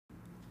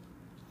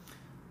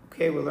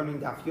Okay, we're learning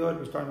Daf Yod.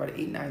 We're starting about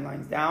 8-9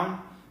 lines down.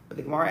 But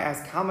the Gemara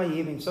asks, Kama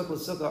yevim sukkah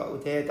sukkah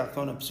utei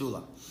tachtona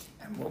psula.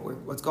 And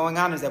what's going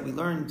on is that we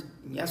learned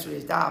in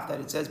yesterday's Daf that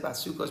it says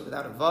basukos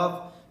without a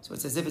vav. So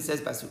it's as if it says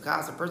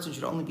basukas. A person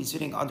should only be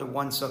sitting under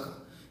one sukkah.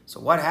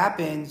 So what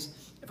happens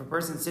if a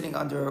person's sitting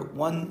under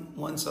one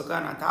sukkah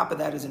and on top of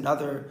that is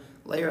another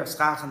layer of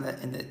schach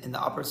in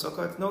the upper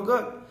sukkah? It's no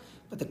good.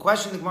 But the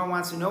question the Gemara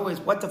wants to know is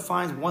what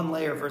defines one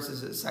layer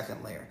versus a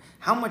second layer?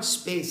 How much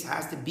space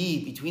has to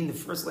be between the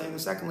first layer and the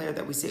second layer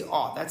that we say,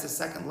 oh, that's a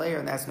second layer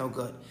and that's no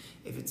good?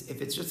 If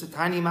it's just a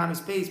tiny amount of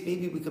space,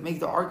 maybe we could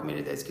make the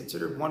argument that it's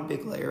considered one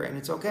big layer and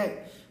it's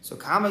okay. So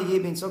kama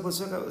yebin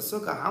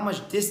sukkah, how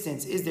much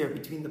distance is there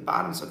between the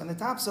bottom sukkah and the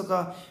top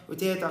sukkah?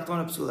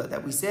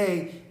 That we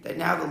say that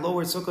now the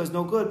lower sukkah is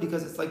no good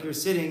because it's like you're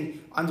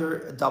sitting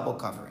under a double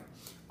covering.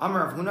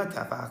 Amar Rav Huna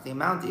tefach, the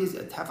amount is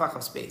a tefach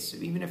of space. So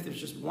even if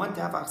there's just one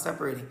tefach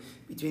separating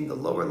between the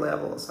lower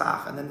level of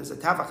schach and then there's a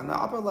tefach in the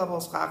upper level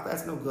of schach,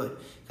 that's no good.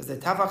 Because the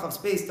tefach of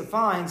space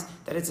defines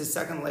that it's a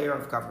second layer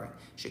of covering.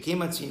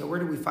 Shekimatzina, where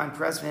do we find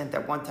precedent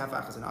that one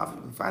tefach is enough?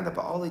 We find that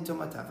ba'oli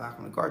tuma tefach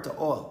in regard to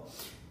oil.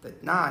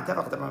 That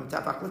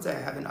tefach, let's say I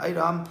have an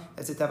item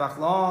that's a tefach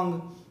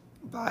long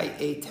by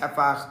a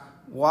tefach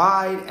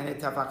wide and a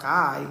tefach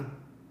high.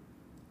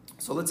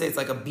 So let's say it's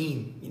like a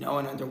beam, and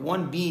under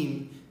one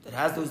beam that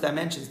has those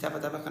dimensions,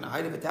 tefach and a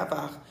height of a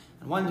tefach,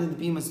 and one end of the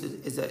beam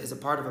is a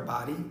part of a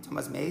body,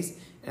 tumas mace,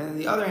 and on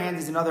the other hand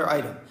is another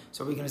item.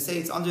 So we're going to say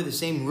it's under the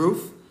same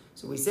roof.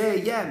 So we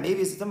say,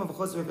 maybe it's a tumah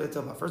v'chosr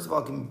v'tumah. First of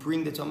all, it can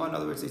bring the tumah. In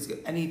other words,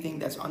 anything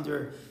that's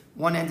under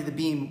one end of the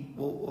beam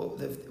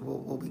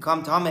will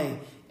become tameh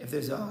if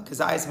there's a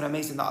kazayas and a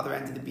mace on the other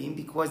end of the beam,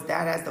 because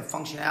that has the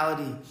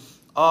functionality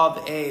of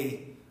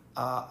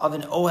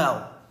an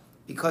ohel,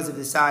 because of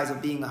the size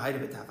of being the height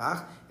of a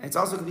tefach. And it's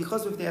also going to be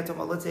chosr v'nei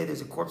tuma. Let's say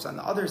there's a corpse on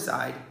the other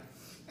side,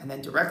 and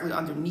then directly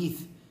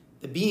underneath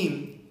the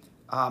beam,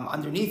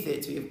 underneath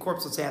it, so you have a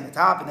corpse, let's say, on the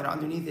top, and then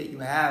underneath it you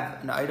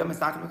have an item. It's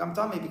not going to become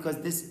tameh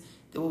because this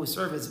will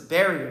serve as a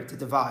barrier to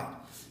divide.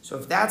 So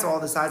if that's all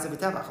the size of a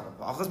tefach,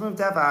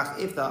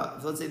 if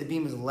let's say the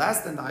beam is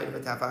less than the height of a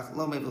tefach,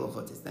 lo me'velo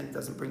chotes, then it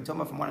doesn't bring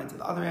tumah from one end to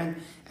the other end,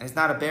 and it's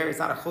not a barrier, it's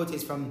not a chotes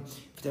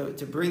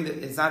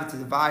it's not to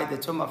divide the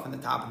tumah from the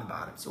top and the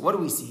bottom. So what do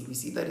we see? We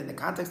see that in the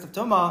context of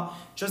tumah,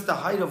 just the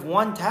height of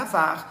one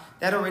tefach,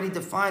 that already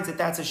defines that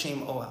that's a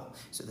shem oel.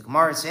 So the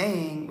Gemara is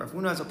saying, Rav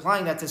Huna is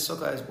applying that to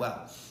sukkah as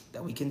well.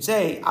 That we can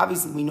say,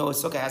 obviously we know a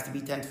sukkah has to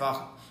be 10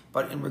 tefachim,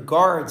 but in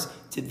regards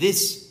to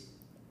this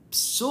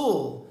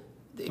psul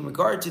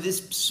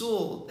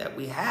that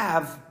we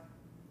have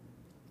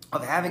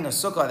of having a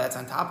sukkah that's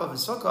on top of a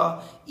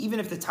sukkah, even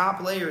if the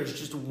top layer is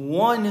just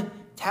one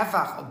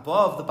tefach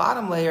above the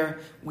bottom layer,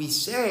 we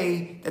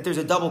say that there's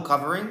a double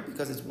covering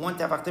because it's one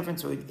tefach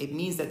difference. So it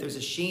means that there's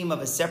a shame of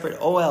a separate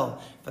oel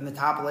from the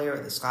top layer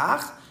of the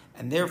schach,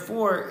 and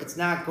therefore it's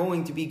not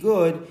going to be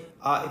good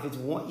if it's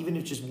one, even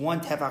if it's just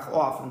one tefach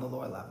off from the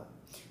lower level.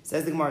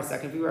 Says the Gemara,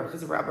 second view, there has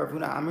to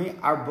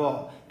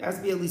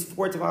be at least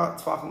 4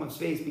 tefachim of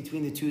space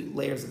between the two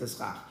layers of the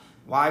schach.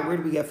 Why? Where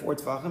do we get 4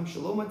 tefachim?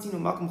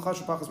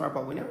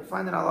 We never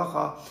find in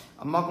halacha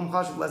a makom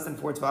chashuv less than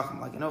 4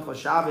 tefachim. Like in Ochel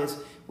Shabbos,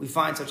 we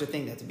find such a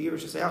thing that to be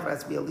Rosh Hashanah, it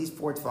has to be at least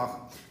 4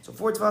 tefachim. So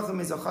 4 tefachim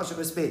is a chashuv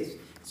of space.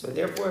 So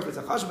therefore, if it's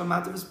a chashuv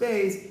amount of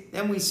space,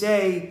 then we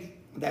say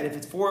that if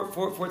it's 4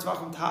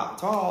 tefachim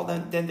tall,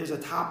 then there's a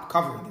top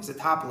covering, there's a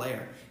top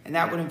layer. And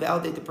that would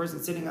invalidate the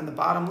person sitting on the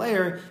bottom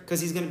layer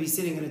because he's going to be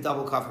sitting in a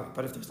double covering.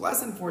 But if there's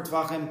less than 4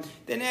 tefachim,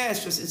 then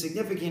it's just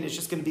insignificant. It's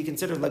just going to be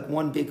considered like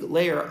one big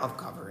layer of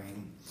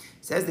covering.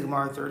 Says the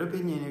Gemara, third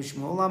opinion is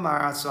Shmuel Amar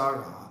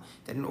Asara,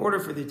 that in order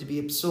for there to be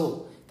a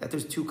psul, that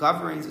there's 2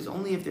 coverings, is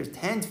only if there's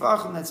 10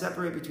 tefachim that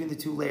separate between the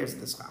 2 layers of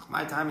the schach.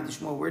 My time in the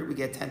Shmuel, where did we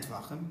get 10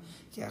 tefachim?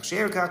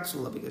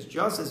 Because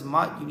just as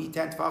much you need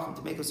 10 tefachim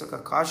to make a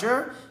sukkah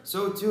kasher,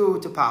 so too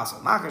to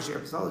pasel.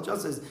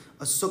 Just as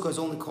a sukkah is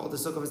only called a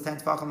sukkah if it's 10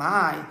 tefachim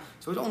high,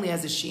 so it only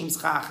has a shem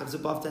schach if it's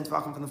above 10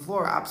 tefachim from the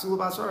floor. Absolute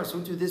basar. So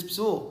too this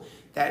psul,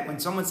 that when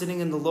someone's sitting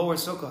in the lower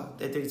sukkah,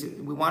 that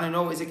we want to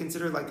know, is it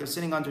considered like they're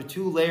sitting under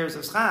 2 layers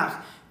of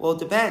schach? Well, it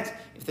depends.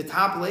 If the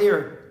top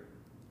layer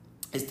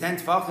is 10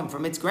 tefachim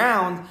from its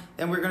ground,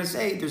 then we're going to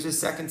say there's a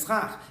second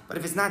schach. But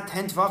if it's not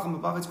 10 tefachim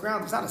above its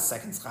ground, it's not a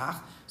second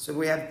schach. So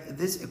we have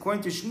this,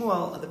 according to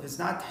Shmuel, if it's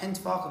not 10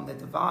 tefachim that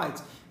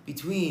divides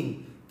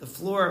between the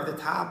floor of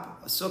the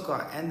top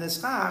sukkah and the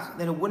schach,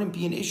 then it wouldn't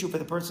be an issue for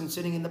the person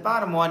sitting in the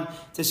bottom one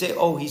to say,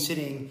 oh, he's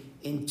sitting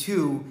in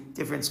 2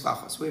 different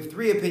schachos. So we have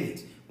 3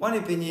 opinions. One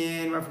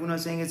opinion, Rav Huna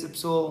is saying it's a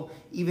psul,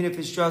 even if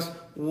it's just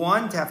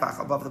 1 tefach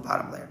above the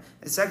bottom layer.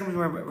 The second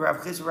opinion,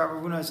 Rav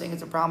Huna is saying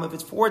it's a problem if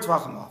it's 4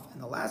 tefachim off.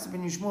 And the last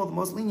opinion, Shmuel, the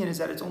most lenient, is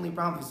that it's only a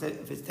problem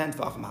if it's 10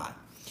 tefachim high.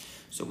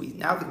 So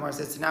now the Gemara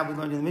says, now we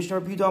learned in the Mishnah,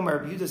 Rabbi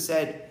Yehuda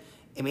said,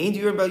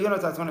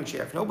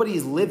 if nobody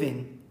is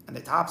living on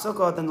the top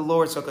sukkah, then the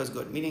lower sukkah is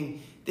good.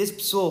 Meaning, this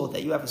psul,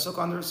 that you have a sukkah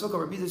under a sukkah,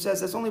 Rabbi Yehuda says,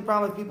 that's only a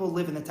problem if people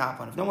live in the top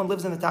one. If no one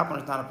lives in the top one,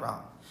 it's not a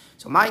problem.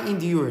 So my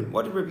indiurin,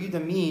 what did Rabbi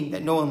Yehuda mean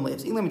that no one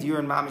lives? Ilam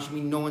indiurin mamish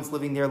mean no one's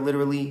living there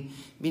literally,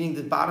 meaning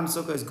the bottom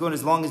sukkah is good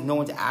as long as no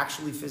one's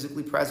actually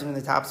physically present in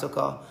the top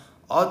sukkah.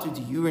 Atu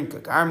diurin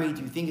kagarmi,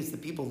 do you think it's the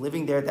people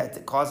living there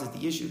that causes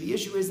the issue? The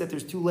issue is that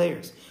there's two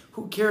layers.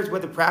 Who cares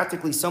whether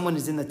practically someone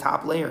is in the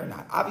top layer or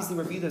not? Obviously,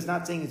 Rabbi Yehuda is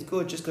not saying it's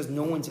good just because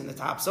no one's in the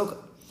top sukkah.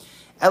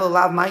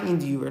 Elalav my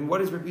indiurin. What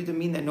does Rabbi Yehuda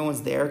mean that no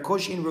one's there?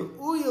 Koshin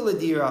ru'uya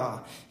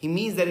ladira. He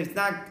means that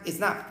it's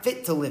not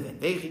fit to live in.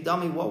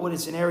 Veichidami. What would a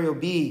scenario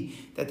be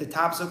that the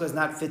top sukkah is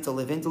not fit to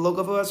live in? To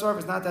logavu asarv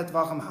is not that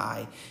tvachim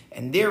high.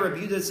 And there, Rabbi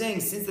Yehuda is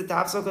saying, since the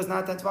top sukkah is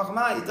not that tvachim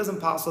high, it doesn't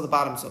pass to the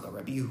bottom sukkah.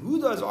 Rabbi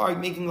Yehuda is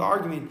making the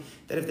argument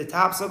that if the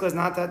top sukkah is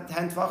not that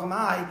 10 tvachim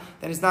high,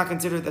 then it's not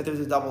considered that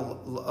there's a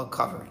double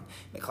covering.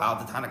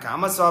 Meklal the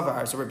Tanakama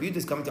savar. So Rabbi Yehuda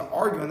is coming to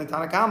argue on the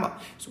Tanakama.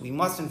 So we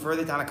must infer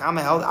the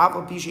Tanakama held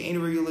apal pisha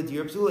ein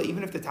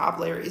even if the top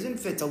layer isn't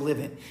fit to live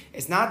in,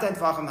 it's not 10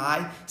 tvachim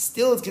high,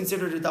 still it's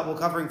considered a double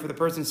covering for the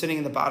person sitting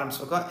in the bottom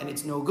sukkah, and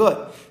it's no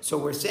good. So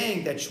we're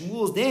saying that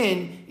Shmuel's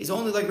din is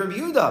only like Rabbi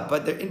Yehuda,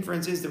 but the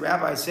inference is the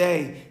rabbis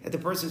say that the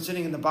person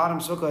sitting in the bottom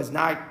sukkah is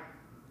not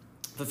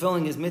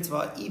fulfilling his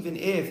mitzvah, even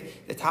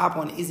if the top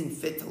one isn't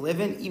fit to live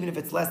in, even if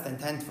it's less than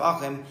 10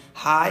 tvachim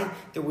high,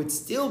 there would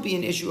still be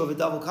an issue of a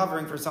double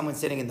covering for someone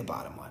sitting in the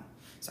bottom one.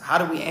 So how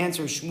do we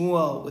answer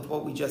Shmuel with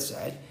what we just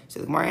said? So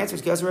the Gemara answers,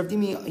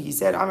 he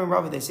said, Amim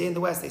Rava, they say in the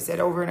West, they said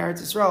over in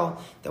Eretz Yisrael,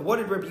 that what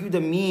did Rabbi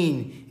Yehuda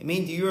mean? It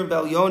means Diur and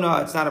Bel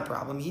Yonah, it's not a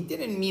problem. He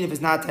didn't mean if it's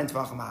not 10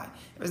 tvachim high.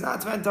 If it's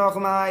not 10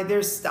 tvachim high,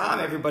 there's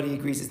stam, everybody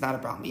agrees it's not a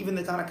problem. Even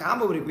the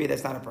Tanakama would agree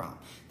that's not a problem.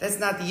 That's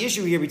not the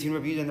issue here between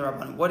Rabbi Yehuda and the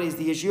Rabbanim. What is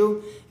the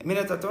issue?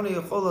 We're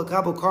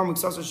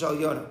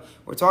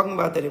talking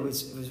about that it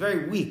was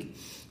very weak.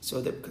 So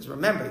because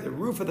remember, the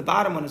roof of the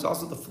bottom one is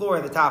also the floor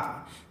of the top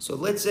one. So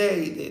let's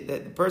say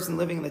that the person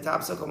living in the top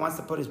sukkah wants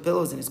to put his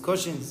pillows and his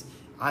cushions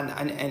on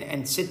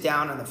and sit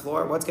down on the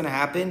floor. What's going to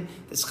happen?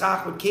 The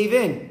schach would cave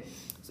in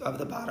of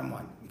the bottom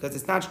one because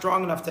it's not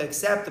strong enough to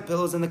accept the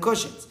pillows and the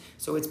cushions.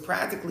 So it's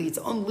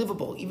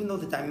unlivable, even though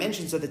the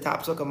dimensions of the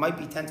top sukkah might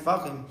be 10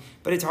 tvachim,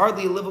 but it's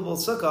hardly a livable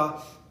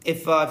sukkah.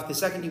 If the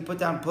second you put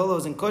down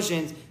pillows and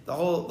cushions, the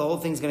whole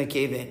thing's going to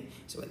cave in.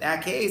 So in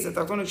that case, the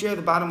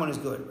bottom one is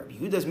good. Rabbi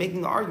Yehuda is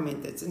making the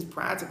argument that since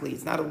practically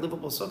it's not a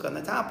livable sukkah on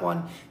the top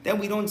one, then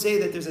we don't say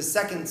that there's a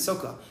second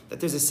sukkah,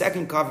 that there's a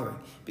second covering,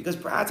 because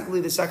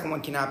practically the second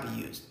one cannot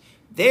be used.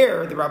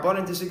 There, the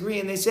Rabbanan disagree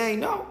and they say,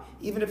 no,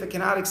 even if it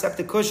cannot accept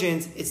the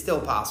cushions, it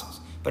still passes.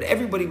 But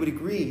everybody would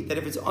agree that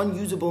if it's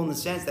unusable in the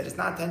sense that it's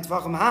not 10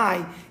 tvachim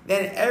high,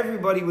 then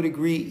everybody would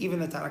agree, even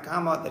the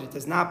Tanakama, that it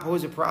does not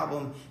pose a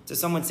problem to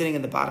someone sitting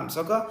in the bottom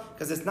sukkah,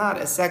 because it's not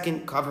a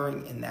second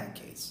covering in that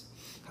case.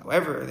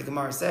 However, the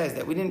Gemara says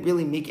that we didn't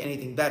really make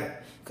anything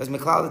better, because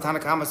Meklal the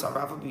Tanakama saw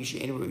Rafa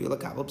B'Yisha and Rabbi Yehuda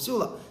Kabel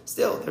Psula.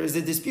 Still, there is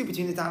a dispute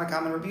between the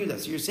Tanakama and Rabbi Yehuda.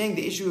 So you're saying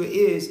the issue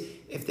is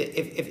if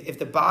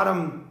the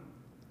bottom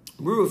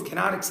roof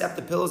cannot accept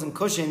the pillows and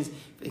cushions,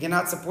 if it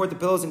cannot support the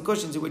pillows and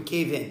cushions, it would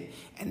cave in.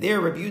 And there,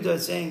 Rabbi Yehuda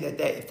is saying that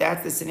if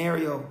that's the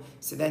scenario,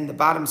 so then the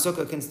bottom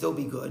sukkah can still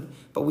be good,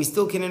 but we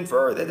still can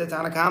infer that the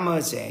Tanakama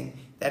is saying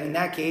that in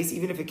that case,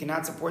 even if it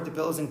cannot support the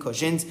pillows and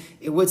cushions,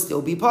 it would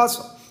still be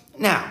possible.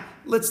 Now,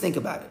 let's think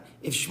about it.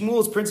 If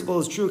Shmuel's principle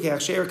is true,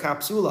 Ke'asher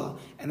Kapsula,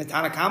 and the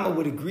Tanakama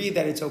would agree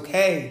that it's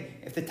okay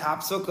if the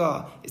top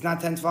sukkah is not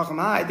 10 tvachim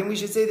high, then we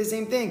should say the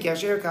same thing,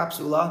 Ke'asher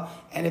Kapsula.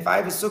 And if I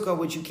have a sukkah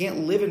which you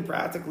can't live in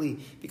practically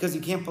because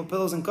you can't put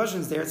pillows and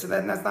cushions there, so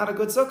then that's not a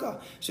good sukkah.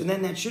 So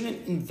then that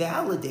shouldn't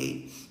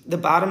invalidate the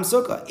bottom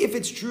sukkah. If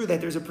it's true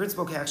that there's a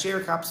principle,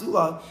 Ke'asher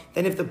Kapsula,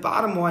 then if the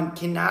bottom one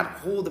cannot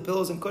hold the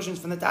pillows and cushions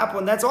from the top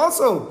one, that's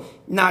also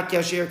not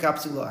Ke'asher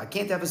Kapsula. I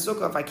can't have a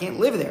sukkah if I can't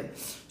live there.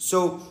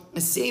 So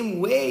the same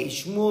way,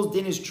 Shmuel's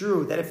din is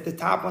true, that if the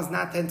top one's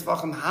not 10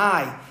 tvachim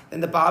high, then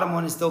the bottom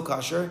one is still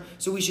kosher.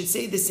 So we should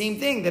say the same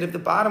thing, that if the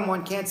bottom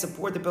one can't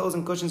support the pillows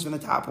and cushions from the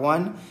top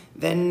one,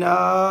 then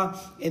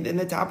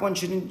the top one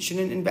shouldn't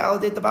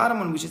invalidate the bottom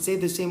one. We should say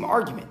the same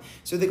argument.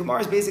 So the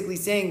Gemara is basically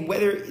saying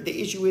whether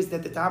the issue is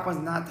that the top one's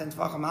not 10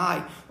 tvachim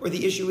high, or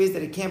the issue is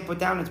that it can't put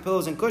down its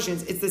pillows and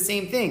cushions, it's the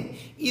same thing.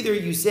 Either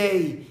you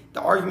say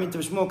the argument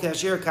of Shmuel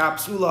Ke'asher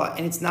Kapsula,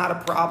 and it's not a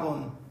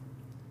problem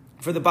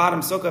for the bottom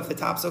sukkah if the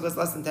top sukkah is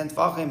less than 10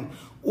 tvachim,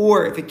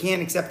 or if it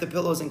can't accept the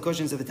pillows and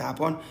cushions of the top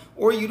one,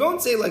 or you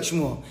don't say like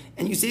Shmuel,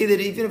 and you say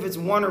that even if it's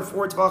 1 or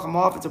 4 tvachim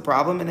off, it's a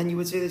problem, and then you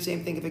would say the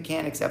same thing if it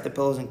can't accept the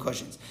pillows and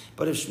cushions.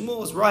 But if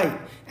Shmuel is right,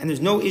 and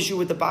there's no issue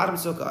with the bottom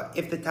sukkah,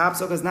 if the top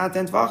sukkah is not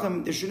 10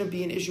 tvachim, there shouldn't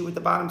be an issue with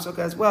the bottom sukkah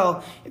as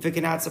well, if it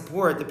cannot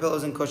support the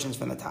pillows and cushions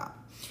from the top.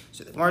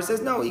 So the Gemara says,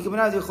 no, the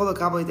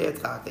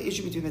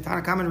issue between the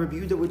Tanakama and Rabbi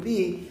Yehuda would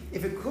be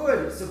if it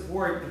could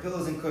support the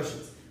pillows and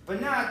cushions, but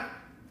not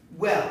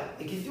well.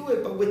 It can do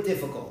it, but with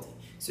difficulty.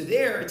 So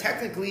there,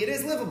 technically, it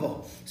is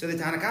livable. So the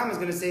Tanakama is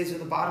going to say, so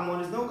the bottom one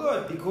is no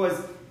good,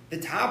 because the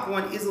top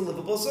one is a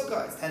livable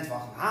sukkah. It's 10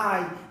 tvachim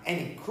high, and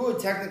it could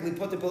technically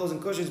put the pillows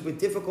and cushions with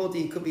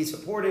difficulty. It could be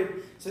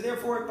supported. So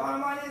therefore,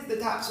 bottom line is, the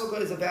top sukkah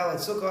is a valid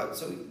sukkah.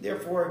 So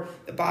therefore,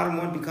 the bottom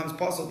one becomes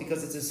puzzle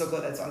because it's a sukkah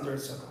that's under a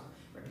sukkah.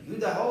 Rabbi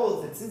Yehuda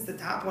holds that since the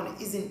top one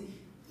isn't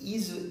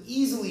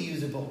easily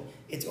usable.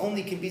 It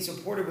only can be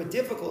supported with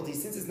difficulty.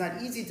 Since it's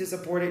not easy to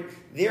support it,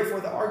 therefore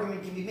the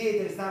argument can be made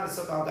that it's not a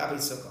sukkah al gabi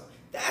sukkah.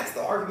 That's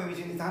the argument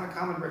between the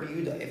Tanakama and Rabbi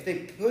Yehuda. If they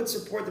could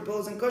support the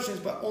pillows and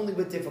cushions, but only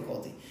with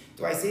difficulty.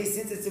 Do I say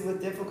since it's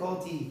with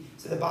difficulty,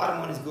 so the bottom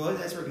one is good?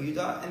 That's Rabbi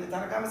Yehuda. And the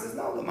Tanakama says,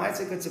 no, the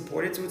Maaseh could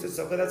support it, so it's a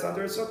sukkah that's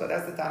under a sukkah.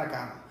 That's the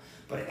Tanakama.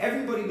 But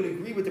everybody would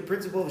agree with the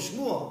principle of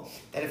Shmuel,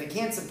 that if it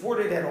can't support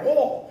it at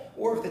all,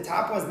 or if the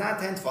top one's not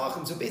 10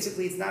 tefachim, so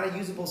basically it's not a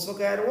usable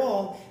sukkah at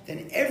all,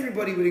 then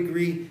everybody would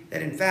agree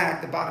that in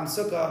fact the bottom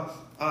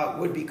sukkah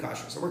would be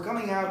kosher. So we're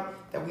coming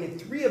out that we had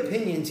three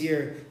opinions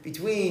here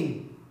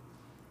between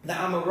the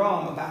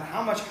Amoram about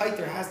how much height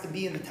there has to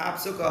be in the top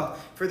sukkah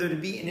for there to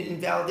be an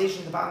invalidation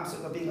of the bottom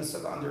sukkah being a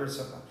sukkah under a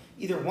sukkah.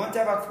 Either 1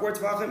 tefach, 4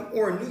 tefachim,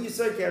 or a new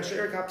yisod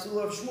k'asher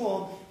kapsula of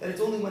Shmuel, that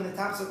it's only when the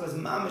top sukkah is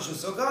mamash a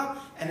sukkah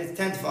and it's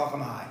 10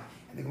 tefachim high.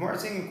 And the Gemara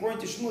is saying, according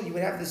to Shmuel, you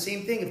would have the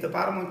same thing. If the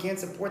bottom one can't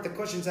support the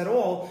cushions at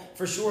all,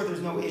 for sure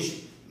there's no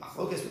issue.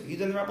 Machlokas with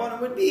Yehuda and the Rabbanan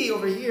would be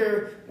over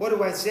here, what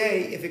do I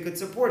say if it could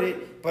support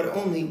it, but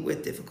only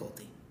with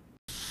difficulty?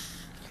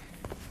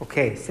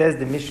 Okay, says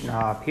the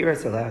Mishnah,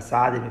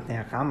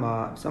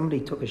 somebody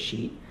took a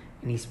sheet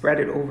and he spread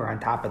it over on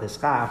top of the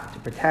schach to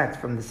protect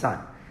from the sun.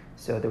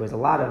 So there was a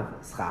lot of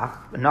schach,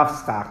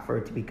 enough schach for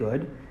it to be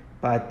good,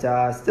 but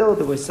still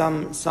there was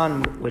some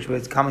sun which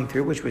was coming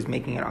through, which was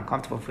making it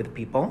uncomfortable for the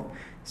people.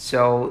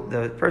 So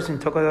the person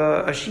took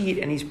a sheet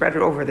and he spread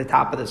it over the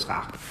top of the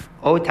schach.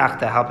 O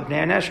tachta help of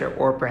Bnei Nesher,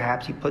 or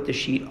perhaps he put the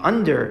sheet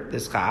under the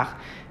schach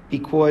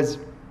because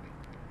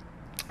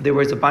there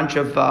was a bunch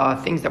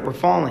of things that were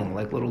falling,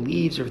 like little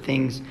leaves or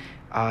things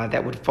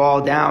that would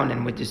fall down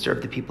and would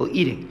disturb the people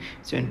eating.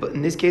 So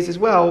in this case as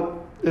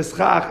well, the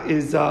schach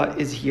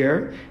is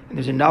here, and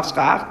there's enough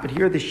schach, but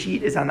here the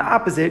sheet is on the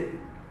opposite.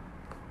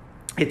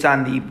 It's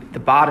on the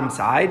bottom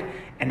side,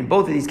 and in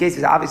both of these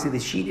cases, obviously the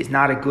sheet is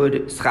not a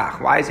good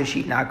schach. Why is the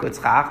sheet not good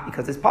schach?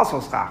 Because it's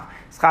pasul schach.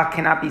 Schach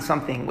cannot be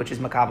something which is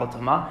makabel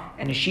tuma,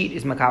 and a sheet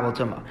is makabel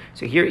tuma.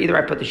 So here, either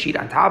I put the sheet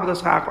on top of the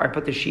schach, or I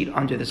put the sheet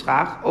under the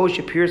schach. O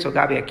shapir so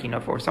gabi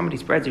akinof, or somebody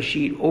spreads a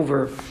sheet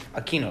over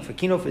a kinof. A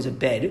kinof is a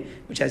bed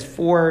which has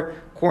 4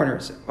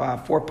 corners,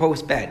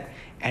 4-post bed,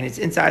 and it's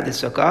inside the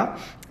sukkah.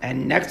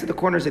 And next to the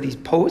corners are these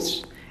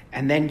posts,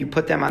 and then you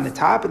put them on the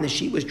top, and the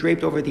sheet was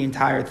draped over the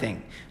entire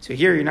thing. So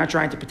here you're not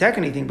trying to protect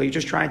anything, but you're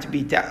just trying to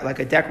be like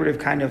a decorative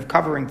kind of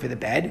covering for the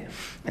bed.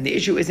 And the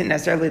issue isn't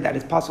necessarily that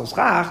it's pasul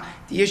schach.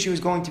 The issue is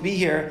going to be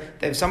here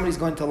that if somebody's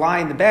going to lie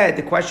in the bed,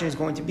 the question is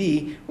going to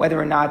be whether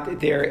or not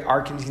they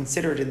are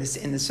considered in the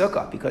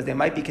sukkah, because they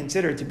might be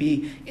considered to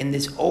be in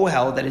this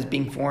ohel that is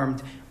being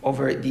formed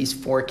over these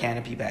 4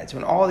 canopy beds. So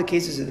in all the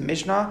cases of the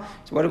Mishnah,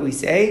 so what do we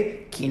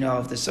say? Kino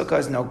of the sukkah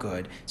is no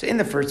good. So in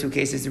the first 2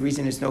 cases, the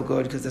reason it's no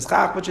good because the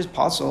schach, which is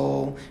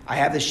pasul, I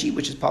have the sheet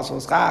which is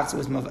pasul schach, so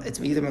it's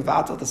either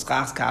mevatel the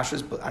schach's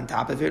kashrus on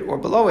top of it or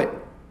below it.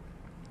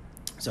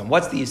 So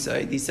what's the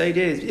yisod? The yisod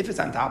is if it's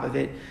on top of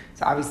it,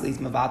 so obviously it's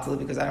mevatel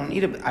because I don't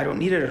need it. I don't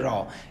need it at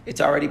all. It's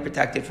already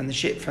protected from the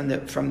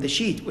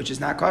sheet, which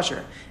is not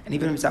kosher. And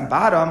even if it's on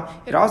bottom,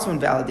 it also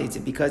invalidates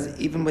it because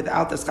even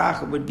without the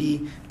schach, it would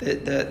be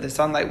the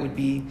sunlight would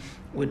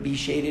be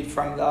shaded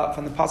from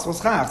the pasul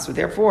schach. So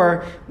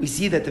therefore, we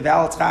see that the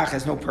valid schach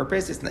has no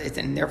purpose,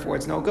 and therefore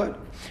it's no good.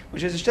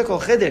 Which is a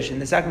shtickle chiddush in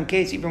the second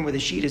case, even where the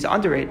sheet is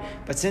under it.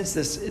 But since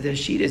the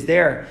sheet is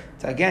there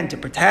to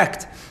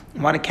protect, you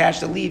want to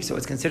catch the leaves, so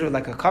it's considered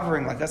like a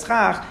covering, like a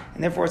schach,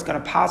 and therefore it's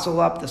going to passel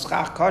up the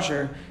schach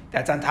kosher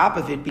that's on top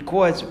of it,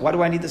 because what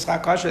do I need the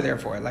schach kosher there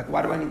for? Like,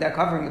 why do I need that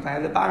covering if I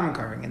have the bottom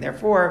covering? And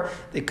therefore,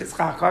 the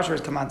schach kosher has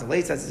come on to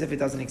lace as if it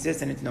doesn't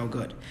exist and it's no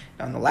good.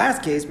 Now, in the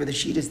last case, where the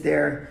sheet is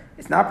there,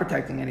 it's not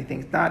protecting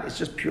anything. It's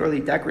just purely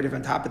decorative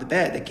on top of the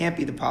bed. That can't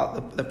be the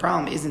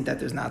problem. Isn't that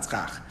there's not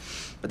schach,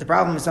 but the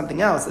problem is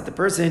something else. That the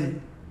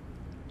person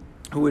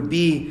who would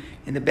be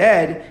in the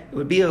bed, it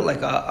would be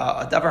like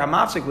a davar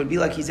hamafsik, would be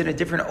like he's in a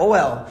different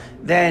oel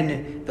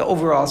than the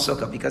overall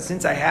sukkah. Because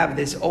since I have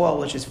this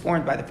oel which is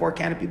formed by the 4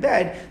 canopy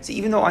bed, so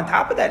even though on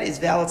top of that is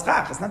valid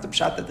schach, it's not the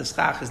pshat that the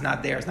schach is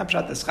not there. It's not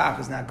pshat that the schach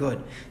is not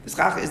good. The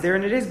schach is there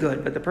and it is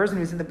good, but the person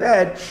who's in the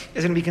bed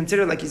is going to be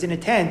considered like he's in a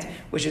tent,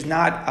 which is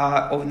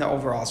not in the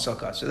overall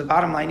sukkah. So the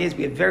bottom line is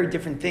we have very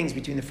different things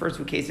between the first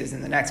 2 cases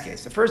and the next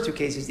case. The first 2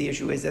 cases, the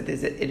issue is that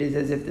it is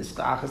as if the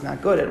schach is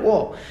not good at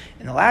all.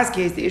 In the last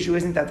case, the issue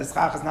isn't that the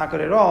schach is not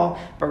good at all,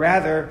 but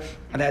rather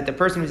that the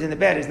person who's in the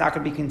bed is not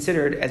going to be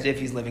considered as if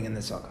he's living in the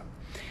sukkah.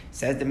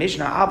 Says the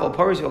Mishnah,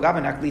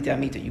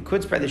 you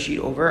could spread the sheet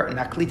over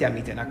naklita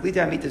amita.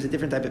 Naklita amita is a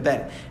different type of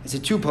bed. It's a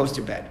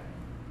 2-poster bed.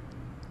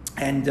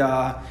 And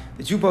the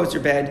 2-poster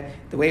bed,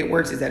 the way it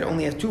works is that it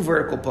only has 2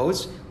 vertical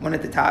posts, one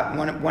at the top,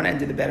 one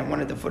end of the bed, and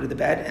one at the foot of the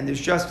bed. And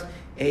there's just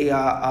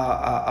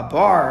a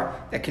bar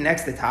that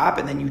connects the top,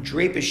 and then you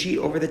drape a sheet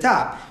over the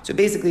top. So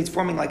basically, it's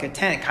forming like a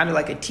tent, kind of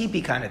like a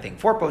teepee kind of thing.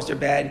 4-poster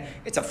bed,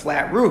 it's a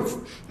flat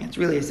roof. It's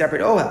really a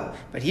separate ohel.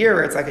 But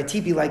here, it's like a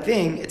teepee-like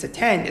thing. It's a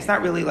tent. It's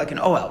not really like an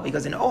ohel,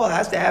 because an ohel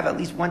has to have at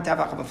least one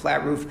tavach of a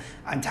flat roof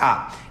on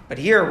top. But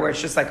here, where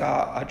it's just like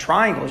a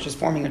triangle, it's just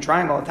forming a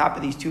triangle on top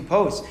of these two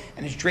posts,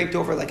 and it's draped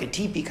over like a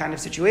teepee kind of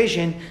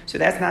situation, so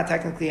that's not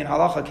technically in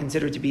halacha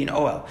considered to be an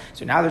ohel.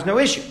 So now there's no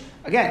issue.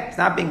 Again, it's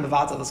not being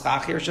mevatel the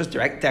schach here, it's just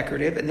direct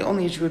decorative, and the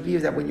only issue would be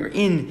is that when you're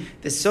in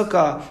the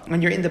sukkah,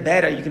 when you're in the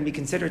bed, are you going to be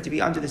considered to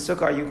be under the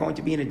sukkah, or you're going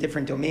to be in a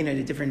different domain, in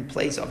a different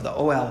place of the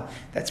ohel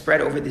that's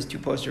spread over this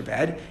 2-poster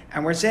bed,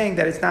 and we're saying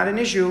that it's not an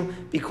issue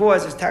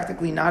because it's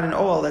technically not an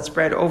ohel that's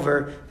spread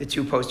over the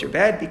 2-poster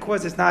bed,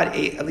 because it's not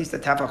at least a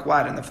tefach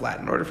wide on the flat.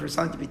 In order for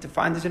something to be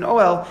defined as an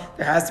ohel,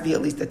 there has to be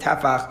at least a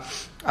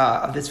tefach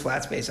of this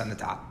flat space on the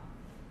top.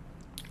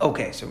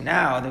 Okay, so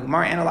now the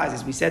Gemara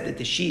analyzes. We said that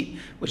the sheet,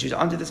 which is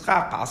under the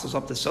schach, passes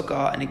up the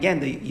sukkah, and again,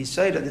 the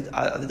yesod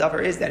of the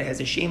davar is that it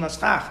has a shema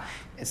schach.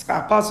 It's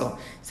schach pasel.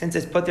 Since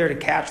it's put there to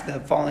catch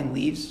the falling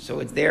leaves, so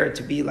it's there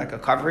to be like a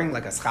covering,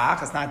 like a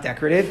schach. It's not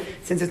decorative.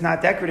 Since it's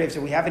not decorative, so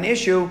we have an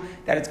issue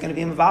that it's going to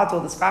be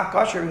mevatel the schach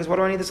kosher, because what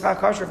do I need the schach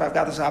kosher if I've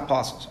got the schach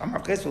pasel?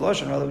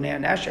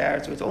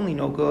 So it's only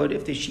no good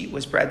if the sheet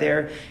was spread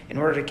there in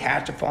order to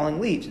catch the falling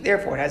leaves.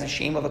 Therefore, it has a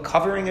shame of a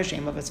covering, a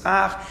shame of a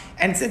schach,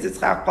 and since it's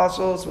schach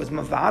pasel, so it's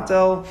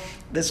mevatel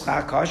the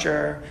schach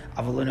kosher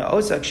avaluna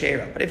osak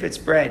sheira. But if it's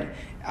spread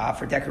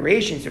for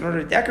decorations, in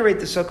order to decorate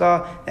the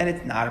sukkah, then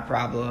it's not a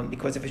problem,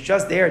 because if it's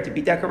just there to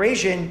be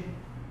decoration,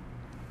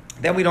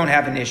 then we don't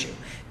have an issue.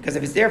 Because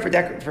if it's there for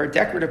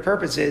decorative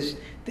purposes,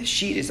 the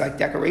sheet is like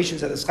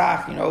decorations of the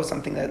schach,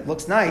 something that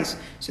looks nice.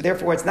 So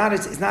therefore, it's not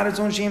its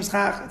own shem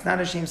schach. It's not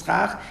a shem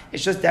schach.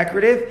 It's just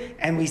decorative.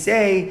 And we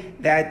say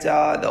that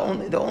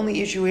the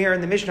only issue here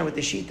in the Mishnah with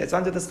the sheet that's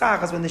under the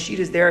schach is when the sheet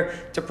is there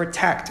to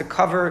protect, to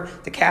cover,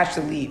 to catch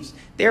the leaves.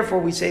 Therefore,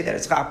 we say that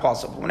it's schach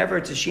possible. But whenever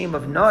it's a shem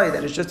of noi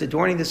that is just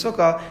adorning the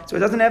sukkah, so it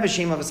doesn't have a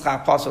shem of a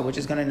schach possible, which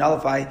is going to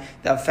nullify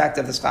the effect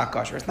of the schach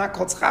kosher. It's not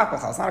called schach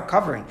b'chal. It's not a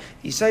covering.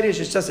 The yesod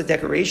is just a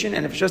decoration,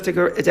 and if it's just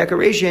a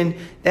decoration,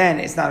 then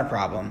it's not a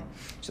problem.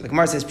 So the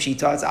Gemara says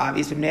pshita, it's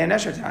obvious. The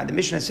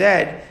Mishnah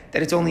said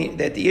that it's only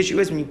that the issue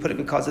is when you put it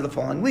because of the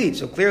falling leaves.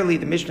 So clearly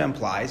the Mishnah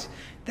implies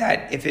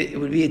that if it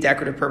would be a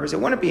decorative purpose, it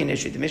wouldn't be an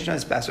issue. The Mishnah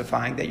is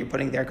specifying that you're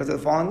putting it there because of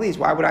the falling leaves.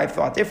 Why would I have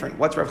thought different?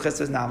 What's Rav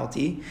Chisda's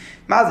novelty?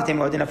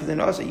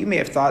 You may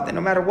have thought that no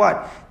matter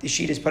what, the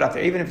sheet is put up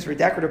there, even if it's for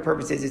decorative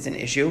purposes, it's an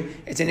issue.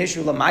 It's an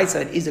issue.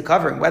 Lamaisa, it is a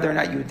covering. Whether or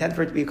not you intend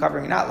for it to be a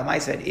covering or not,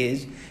 Lamaisa, it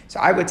is. So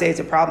I would say it's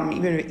a problem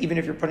even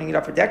if you're putting it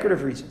up for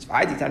decorative reasons.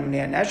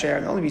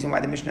 The only reason why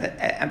the Mishnah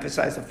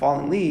emphasized the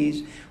falling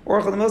leaves, it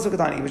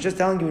was just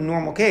telling you a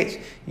normal case.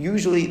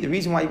 Usually the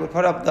reason why you would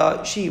put up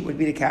the sheet would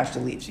be to catch the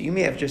leaves. So you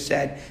may have just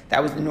said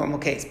that was the normal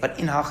case. But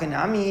in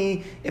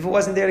hachinami, if it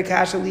wasn't there to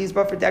catch the leaves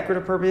but for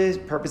decorative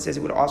purposes,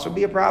 it would also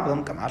be a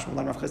problem. Kamash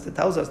Mulan Rav Chisda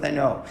tells us that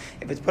no,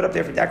 if it's put up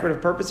there for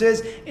decorative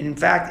purposes, it in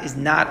fact is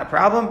not a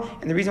problem.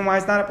 And the reason why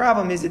it's not a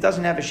problem is it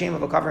doesn't have a shame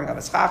of a covering of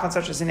a schach in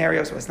such a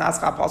scenario, so it's not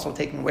schach also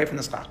taken away from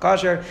the schach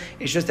kosher.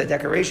 It's just a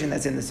decoration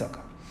that's in the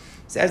sukkah.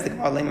 Says the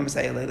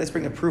Gemara, let's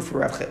bring a proof for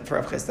Rav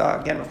Chisda.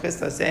 Again, Rav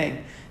Chisda is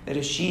saying that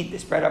a sheet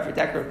is spread out for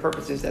decorative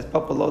purposes that's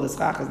put below the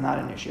schach is not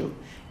an issue.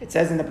 It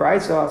says in the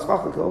Brayso,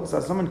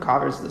 someone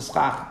covers the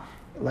schach,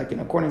 like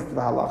in accordance to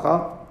the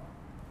halacha,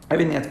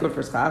 everything that's good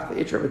for schach,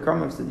 he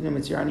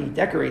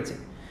decorates it.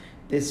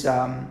 This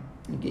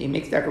he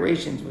makes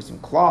decorations with some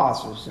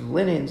cloths or some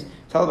linens.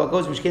 Tell about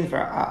goes mishkin for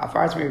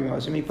afaras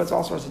mirimosim. He puts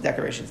all sorts of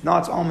decorations,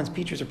 nuts, almonds,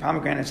 peaches, or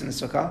pomegranates in the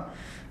sukkah.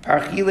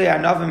 And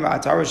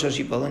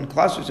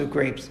clusters of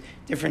grapes,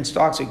 different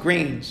stalks of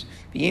grains.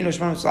 He puts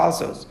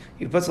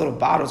little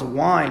bottles of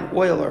wine,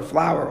 oil, or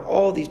flour,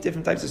 all these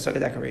different types of sukkah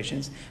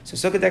decorations. So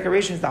sukkah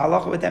decorations, the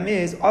halacha with them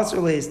is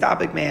also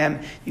topic mayhem.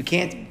 You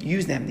can't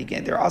use them.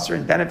 They're also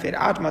in benefit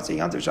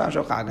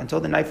until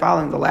the night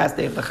following the last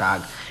day of the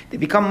chag. They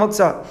become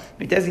muktzah.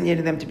 We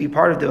designated them to be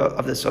part of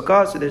the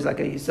sukkah. So there's like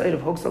a yesod of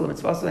hoksal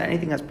mitzvah.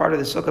 Anything that's part of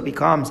the sukkah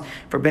becomes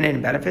forbidden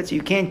in benefit. So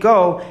you can't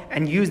go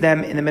and use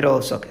them in the middle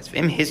of sukkahs.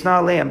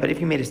 But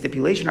if you made a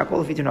stipulation,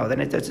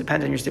 then it does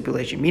depend on your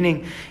stipulation.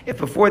 Meaning, if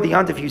before the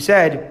yontif you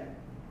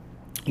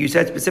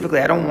said specifically,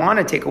 I don't want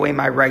to take away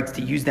my rights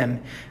to use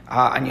them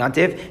on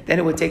Yontif, then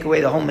it would take away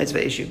the whole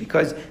mitzvah issue,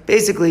 because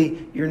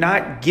basically you're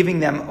not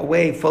giving them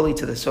away fully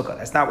to the sukkah.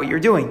 That's not what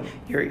you're doing.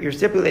 You're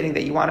stipulating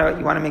that you want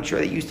to make sure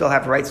that you still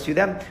have rights to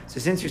them.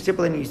 So since you're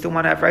stipulating you still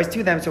want to have rights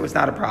to them, so it's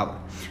not a problem.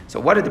 So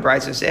what did the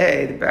Brayso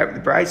say?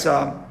 The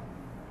Brayso,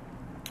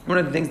 one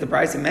of the things the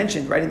Brayso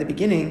mentioned right in the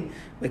beginning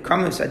with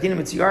Kramus, Adinim,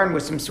 and Tziyarin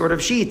was some sort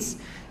of sheets.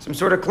 some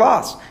sort of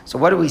cloth. So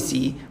what do we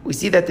see? We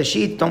see that the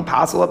sheets don't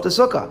passel up the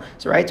sukkah.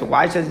 So right, so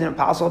why doesn't it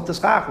passel up the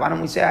schach? Why don't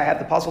we say I have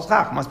the passel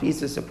schach? It must be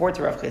to support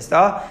to Rav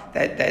Chisda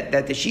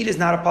that the sheet is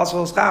not a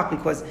passel schach,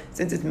 because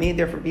since it's made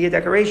there for be a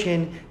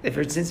decoration,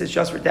 since it's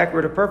just for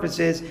decorative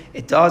purposes,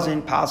 it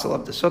doesn't passel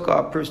up the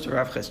sukkah, proves to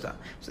Rav Chisda.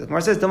 So the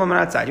Gemara says, Dama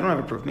outside. You don't have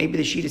a proof. Maybe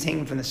the sheet is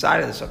hanging from the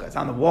side of the sukkah. It's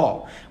on the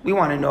wall. We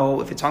want to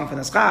know if it's hung from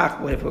the schach,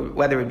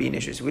 whether it would be an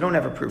issue. So we don't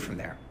have a proof from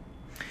there.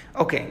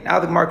 Okay, now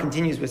the Gemara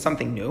continues with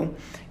something new.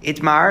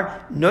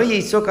 Itmar, no ye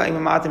sukkah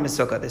imamatim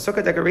sukkah. The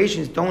sukkah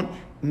decorations don't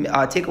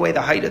take away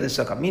the height of the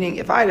sukkah. Meaning,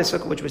 if I had a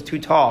sukkah which was too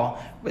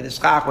tall, where the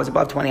schach was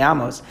above 20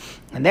 amos,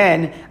 and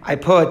then I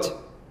put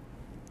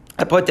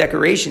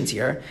decorations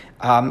here,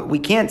 we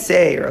can't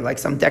say, or like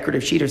some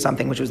decorative sheet or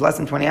something which was less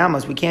than 20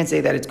 amos, we can't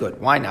say that it's good.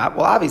 Why not?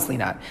 Well, obviously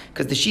not,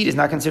 because the sheet is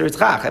not considered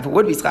schach. If it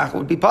would be schach, it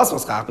would be pasal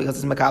schach, because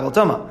it's makabel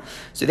tumah.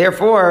 So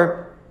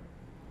therefore,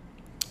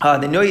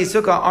 the Noye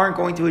Sukkah aren't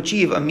going to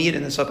achieve a meat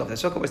in the Sukkah. If the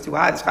Sukkah was too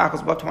high, the schach was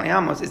above 20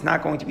 amos, it's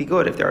not going to be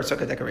good if there are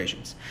Sukkah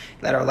decorations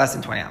that are less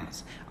than 20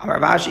 amos. Amar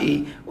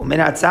Rashi,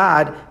 u'min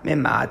hatzad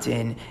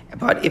mimatin.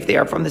 But if they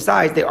are from the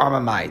sides, they are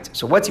mamait.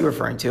 So what's he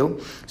referring to?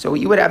 So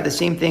you would have the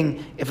same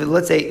thing if,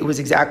 let's say, it was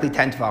exactly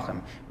 10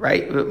 tefachim,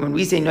 right? When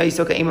we say Noye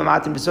Sukkah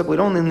imamatin b'sukkah, we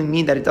don't only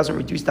mean that it doesn't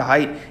reduce the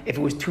height. If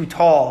it was too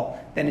tall,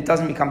 then it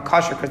doesn't become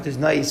kosher because there's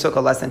Noye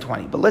Sukkah less than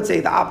 20. But let's say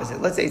the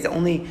opposite. Let's say it's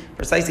only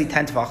precisely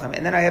 10 tefachim,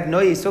 and then I have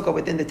Noye Sukkah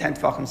within the 10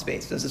 tefachim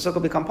space. Does the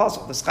Sukkah become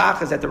pasal? The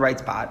schach is at the right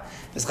spot.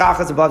 The schach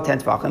is above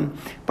 10 tefachim.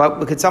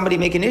 But could somebody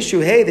make an issue?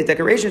 Hey, the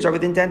decorations are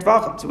within 10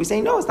 tefachim. So we say,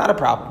 no, it's not a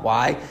problem.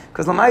 Why?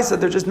 Because Lamaisa,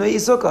 they're just Noye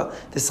Sukkah.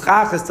 The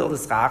schach is still the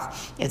schach.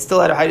 It's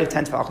still at a height of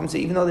 10 tefachim. So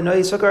even though the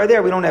Noye Sukkah are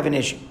there, we don't have an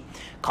issue.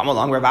 Come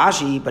along, Rav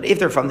Ashi, but if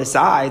they're from the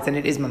sides, then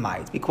it is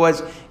mamait.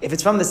 Because if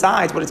it's from the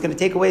sides, what it's going to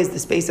take away is the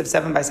space of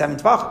 7 by 7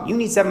 tefachim. You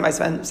need 7 by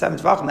 7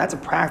 tefachim. That's a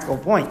practical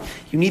point.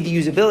 You need the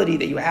usability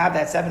that you have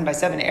that 7 by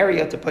 7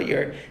 area to put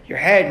your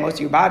head, most of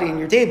your body, and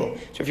your table.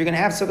 So if you're going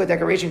to have sukkah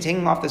decorations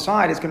hanging off the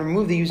side, it's going to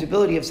remove the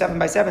usability of 7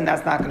 by 7.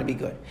 That's not going to be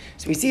good.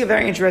 So we see a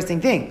very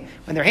interesting thing.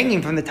 When they're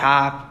hanging from the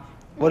top,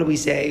 what do we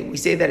say? We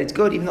say that it's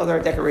good even though there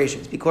are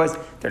decorations, because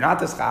they're not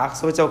the schach,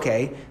 so it's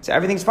okay. So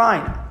everything's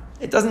fine.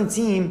 It doesn't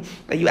seem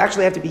that you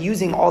actually have to be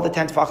using all the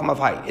 10 tefachim of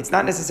height. It's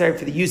not necessary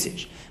for the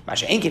usage.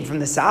 Masha Enkin, from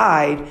the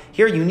side,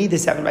 here you need the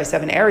 7 by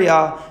 7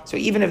 area. So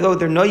even if though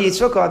they're Noye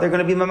Sukkah, they're going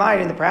to be mamayit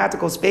in the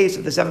practical space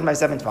of the 7 by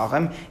 7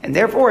 tefachim, and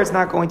therefore it's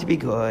not going to be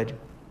good.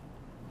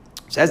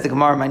 Says the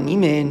Gemara,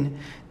 Manimin,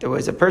 there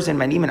was a person,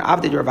 Manimin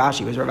Avdid Rav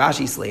Ashi, was Rav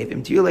Ashi's slave.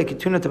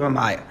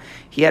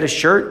 He had a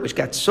shirt which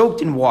got soaked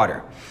in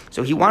water.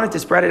 So he wanted to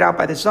spread it out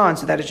by the sun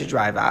so that it should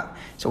dry out.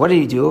 So what did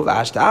he do?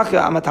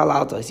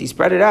 He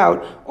spread it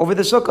out over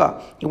the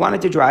sukkah. He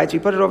wanted to dry it, so he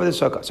put it over the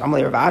sukkah. So I'm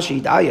like, Rav Ashi,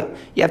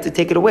 you have to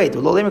take it away.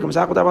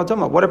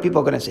 What are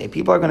people going to say?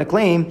 People are going to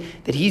claim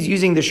that he's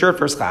using the shirt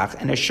for schach,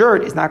 and a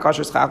shirt is not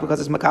kosher schach because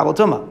it's makabel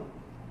tumah.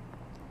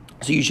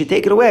 So you should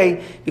take it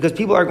away, because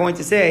people are going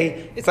to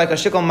say it's like a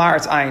shikol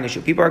maretz ayin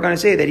issue. People are going to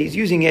say that he's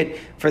using it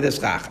for the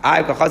schach.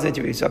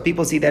 So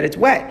people see that it's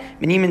wet.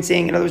 Menimin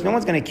saying, in other words, no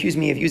one's going to accuse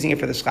me of using it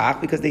for the schach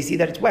because they see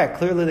that it's wet.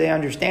 Clearly they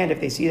understand if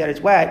they see that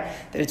it's wet,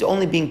 that it's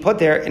only being put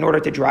there in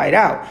order to dry it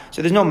out.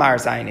 So there's no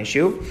maretz ayin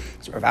issue.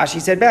 So Rav Ashi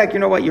said back, you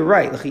know what, you're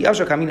right.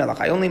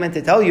 I only meant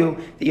to tell you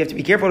that you have to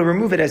be careful to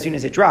remove it as soon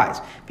as it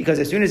dries. Because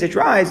as soon as it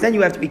dries, then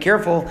you have to be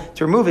careful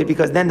to remove it,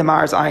 because then the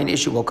maretz ayin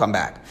issue will come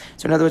back.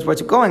 So in other words,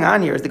 what's going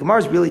on here is the Gemara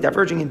is really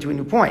diverging into a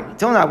new point.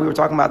 Until now, we were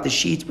talking about the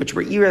sheets which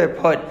were either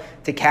put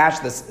to catch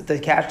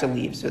the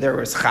leaves, so there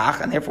was schach,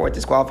 and therefore it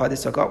disqualified the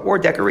sukkah, or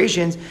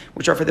decorations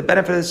which are for the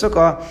benefit of the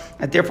sukkah,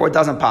 and therefore it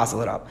doesn't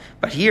passel it up.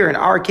 But here, in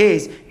our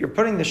case, you're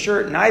putting the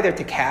shirt neither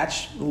to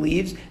catch the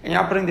leaves, and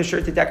you're not putting the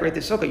shirt to decorate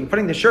the sukkah. You're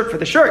putting the shirt for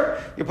the shirt.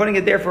 You're putting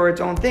it there for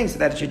its own thing, so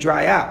that it should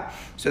dry out.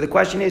 So the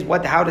question is,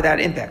 how did that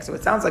impact? So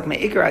it sounds like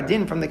me'ikar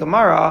adin from the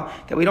Gemara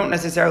that we don't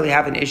necessarily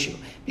have an issue,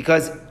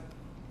 because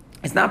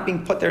it's not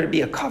being put there to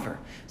be a cover.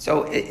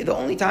 So the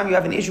only time you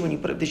have an issue when you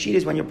put up the sheet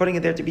is when you're putting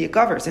it there to be a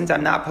cover. Since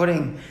I'm not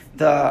putting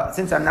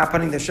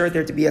the shirt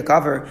there to be a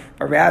cover,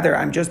 but rather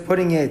I'm just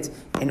putting it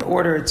in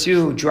order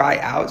to dry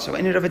out. So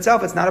in and of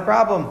itself, it's not a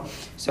problem.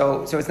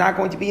 So it's not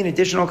going to be an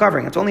additional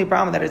covering. It's only a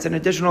problem that it's an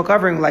additional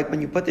covering, like when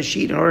you put the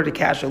sheet in order to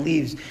catch the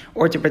leaves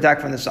or to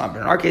protect from the sun. But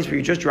in our case, where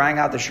you're just drying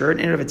out the shirt,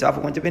 in and of itself, it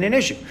wouldn't have been an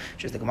issue.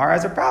 Just the Gemara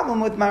has a problem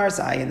with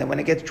marasai, and then when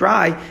it gets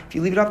dry, if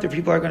you leave it up there,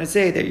 people are going to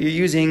say that you're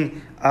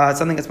using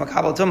something that's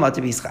makabel tumah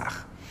to be schach.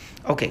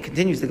 Okay,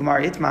 continues the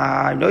Gemara.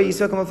 Now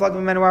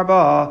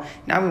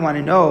we want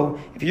to know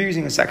if you're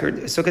using a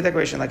sukkah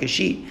decoration like a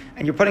sheet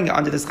and you're putting it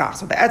under the schach.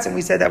 So be'etzem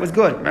we said that was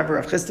good. Remember,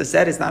 Rav Chisda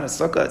said it's not a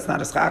sukkah, it's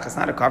not a schach, it's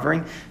not a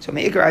covering. So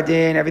me'ikar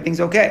adin,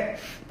 everything's okay.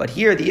 But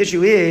here the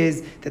issue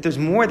is that there's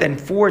more than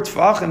 4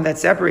 tefachim that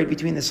separate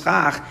between the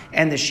schach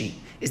and the sheet.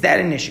 Is that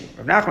an issue?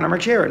 Rav Nachman Amar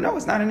Kshera. No,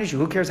 it's not an issue.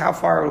 Who cares how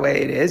far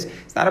away it is?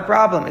 It's not a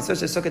problem. It's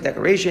just a sukkah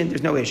decoration.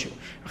 There's no issue.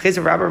 They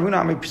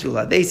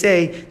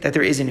say that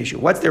there is an issue.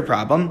 What's their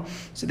problem?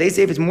 So they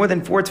say if it's more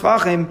than 4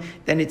 tefachim,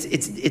 then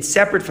it's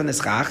separate from the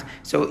schach.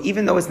 So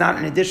even though it's not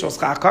an additional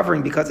schach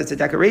covering because it's a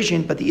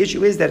decoration, but the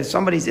issue is that if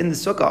somebody's in the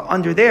sukkah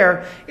under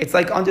there, it's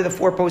like under the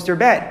 4-poster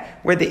bed,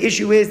 where the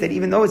issue is that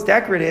even though it's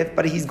decorative,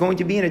 but he's going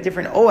to be in a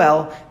different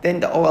OL than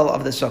the OL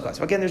of the sukkah.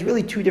 So again, there's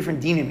really two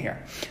different dinim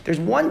here. There's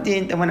one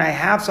din that when I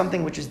have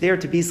something which is there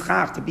to be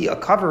schach, to be a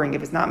covering,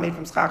 if it's not made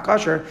from schach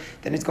kosher,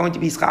 then it's going to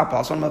be schach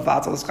pal, so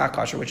mavatzal schach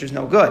kosher, which is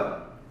no good.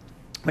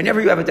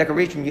 Whenever you have a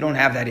decoration, you don't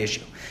have that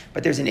issue.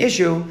 But there's an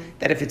issue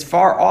that if it's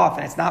far off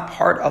and it's not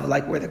part of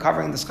like where the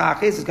covering of the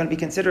schach is, it's going to be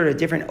considered a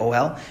different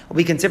OL. It'll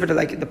be considered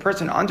like the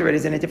person under it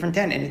is in a different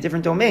tent, in a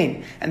different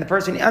domain. And the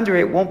person under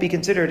it won't be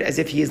considered as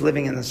if he is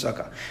living in the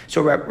sukkah.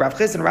 So Rav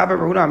Chis and Rabbi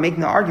Rahuna are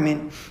making the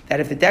argument that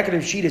if the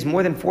decorative sheet is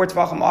more than 4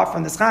 tefachim off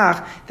from the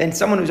schach, then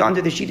someone who's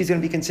under the sheet is going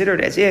to be considered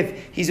as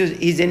if he's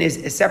in a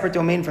separate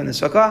domain from the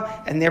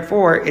sukkah, and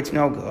therefore it's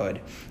no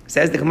good.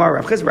 Says the Gemara,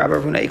 Rav Chis, Rabbi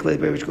Rahuna,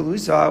 Reish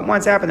Galusa.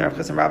 Once happened, Rav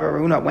Chis and Rabbi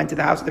Rahuna went to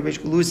the house of the Reish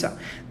Galusa.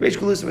 Reish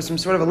Galusa was some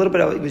sort of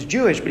he was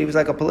Jewish, but he was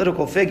like a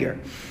political figure.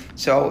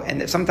 So,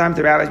 and sometimes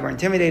the rabbis were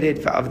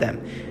intimidated of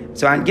them.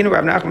 So, Rav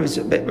Nachman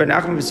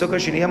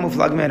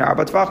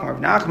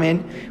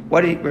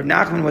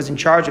was in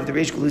charge of the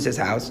Reish Galusa's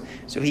house.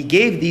 So he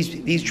gave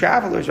these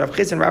travelers, Rav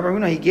Chis and Rabbi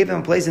Rahuna, he gave them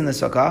a place in the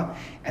sukkah,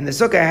 and the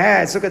sukkah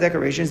had sukkah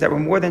decorations that were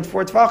more than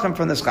 4 tefachim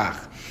from the schach.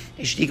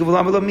 They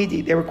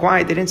were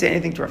quiet. They didn't say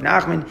anything to Rav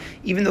Nachman,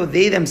 even though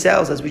they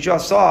themselves, as we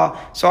just saw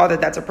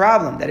that that's a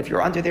problem. That if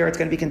you're under there, it's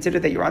going to be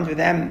considered that you're under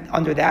them,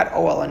 under that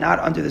OL, and not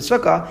under the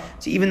sukkah.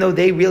 So even though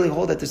they really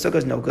hold that the sukkah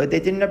is no good, they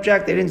didn't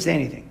object. They didn't say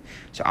anything.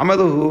 So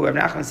Amaluhu, Rav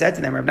Nachman said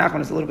to them. Rav Nachman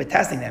was a little bit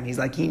testing them. He's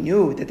like, he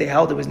knew that they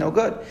held it was no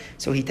good.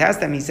 So he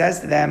tests them. He says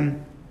to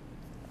them,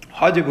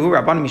 what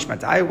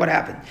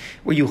happened?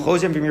 Were you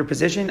chosen from your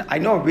position? I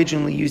know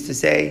originally you used to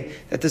say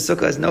that the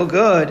sukkah is no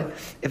good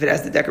if it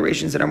has the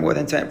decorations that are more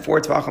than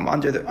 4 tefachim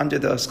under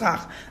the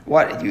schach.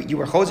 What? You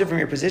were chosen from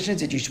your position?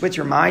 Did you switch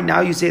your mind?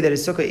 Now you say that a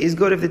sukkah is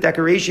good if the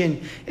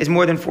decoration is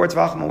more than 4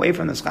 tefachim away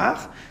from the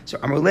schach? So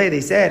Amruleh, they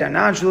said,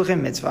 Anan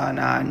shluchim mitzvah.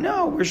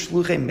 No, we're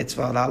shluchim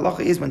mitzvah. The halacha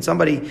is when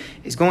somebody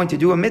is going to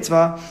do a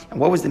mitzvah, and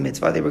what was the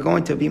mitzvah? They were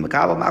going to be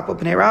makabel makbel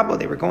pnei rabbo.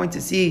 They were going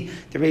to see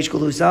the Reish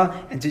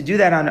Galusa, and to do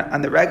that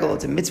on the regular,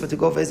 it's a mitzvah to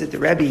go visit the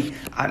Rebbe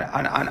on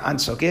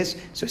Sukkot.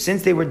 So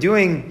since they were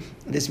doing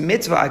this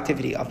mitzvah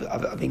activity of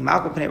being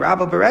Malkul Pnei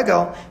Rabba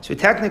Beregel, so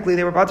technically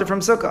they were patur from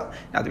Sukkah.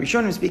 Now the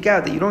Rishonim speak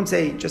out that you don't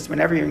say just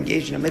whenever you're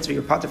engaged in a mitzvah,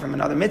 you're patur from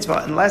another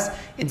mitzvah, unless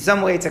in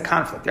some way it's a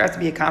conflict. There has to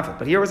be a conflict.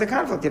 But here was a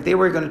conflict. If they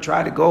were going to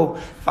try to go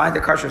find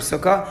a kosher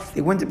Sukkah, they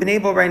wouldn't have been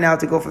able right now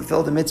to go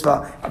fulfill the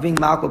mitzvah of being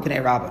Malkul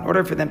Pnei Rabba. In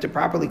order for them to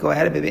properly go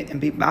ahead of it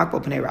and be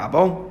Malkul Pnei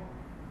Rabba,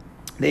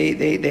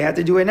 they had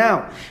to do it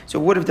now. So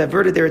it would have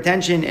diverted their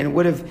attention and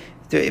would have,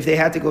 if they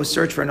had to go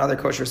search for another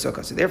kosher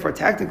sukkah. So therefore,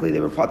 technically, they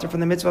were patur from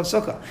the mitzvah of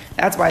sukkah.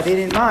 That's why they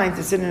didn't mind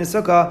to sit in a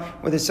sukkah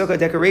where the sukkah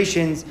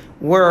decorations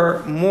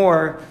were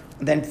more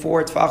than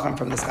 4 tefachim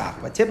from the schach.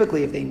 But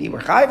typically, if they were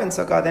chayiv in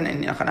sukkah, then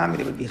in Hanami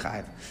they would be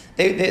chayiv.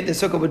 The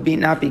sukkah would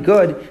not be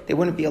good. They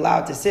wouldn't be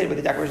allowed to sit with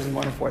the decorations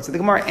more than 4. So the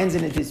Gemara ends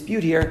in a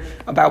dispute here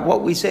about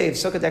what we say if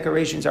sukkah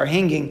decorations are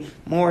hanging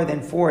more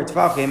than 4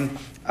 tefachim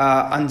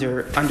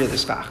under the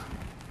schach.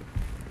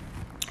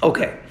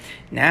 Okay,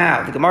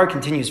 now the Gemara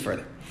continues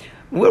further.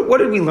 What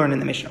did we learn in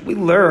the Mishnah? We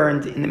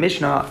learned in the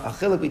Mishnah a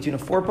chiluk between a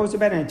 4-poster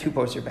bed and a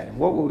 2-poster bed. And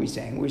what were we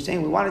saying? We were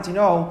saying we wanted to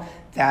know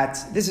that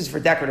this is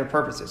for decorative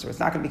purposes, so it's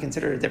not going to be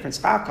considered a different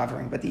schach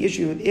covering. But the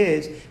issue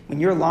is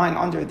when you're lying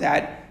under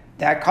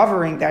that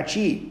covering, that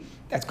sheet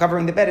that's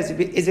covering the bed,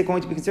 is it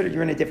going to be considered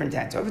you're in a different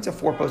tent? So if it's a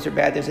 4-poster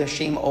bed, there's a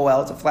shame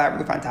OL, it's a flat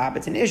roof on top,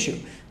 it's an issue.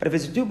 But if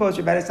it's a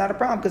 2-poster bed, it's not a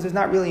problem because there's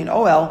not really an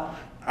OL.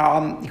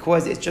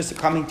 Because it's just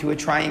coming to a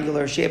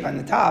triangular shape on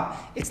the top,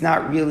 it's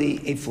not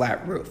really a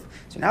flat roof.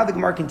 So now the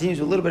Gemara continues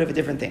with a little bit of a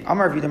different thing.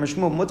 Amar Rav Yehuda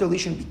Shmuel mutar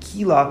lishan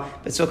b'kila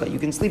b'sukkah. You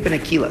can sleep in a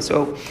kila.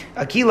 So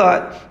a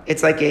kila,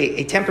 it's like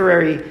a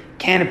temporary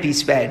canopy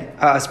spread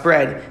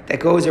that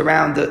goes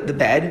around the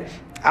bed.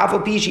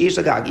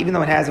 Even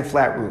though it has a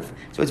flat roof.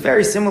 So it's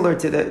very similar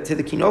to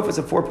the kinofas,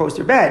 a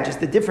 4-poster bed. Just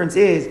the difference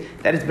is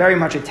that it's very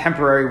much a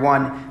temporary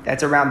one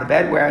that's around the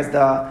bed, whereas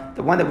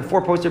the one that was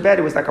 4-poster bed,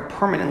 it was like a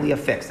permanently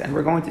affixed. And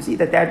we're going to see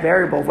that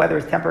variable, whether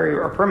it's temporary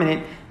or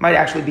permanent, might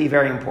actually be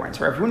very important.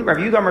 So Rav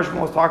Yehuda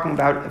Shmuel is talking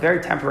about a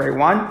very temporary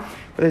one,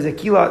 where there's a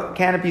kila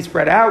canopy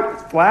spread out,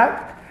 it's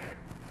flat,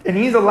 and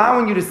he's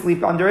allowing you to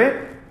sleep under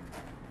it,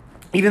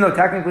 even though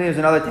technically there's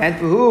another tent,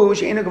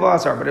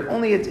 but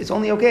it's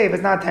only okay if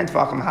it's not 10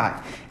 tefachim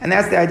high. And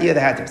that's the idea of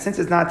the heter. Since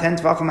it's not 10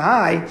 tefachim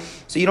high,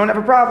 so you don't have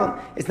a problem.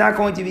 It's not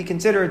going to be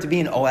considered to be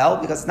an OL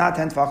because it's not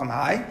 10 tefachim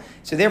high.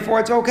 So therefore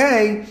it's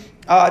okay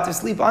to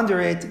sleep under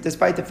it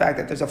despite the fact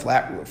that there's a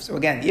flat roof. So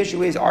again, the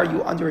issue is, are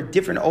you under a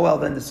different OL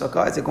than the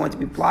sukkah? Is it going to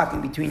be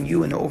blocking between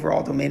you and the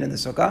overall domain of the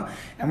sukkah?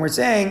 And we're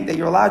saying that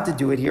you're allowed to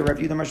do it here. Rav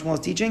Yehuda Shmuel is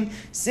teaching,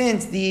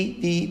 since the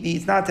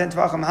it's not 10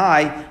 tefachim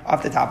high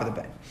off the top of the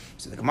bed.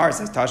 So the Gemara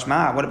says,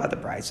 Tashma, what about the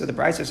Bryce? So the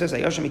Bryce says,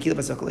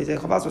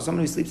 someone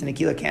who sleeps in a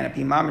kila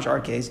canopy, mamish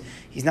our case,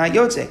 he's not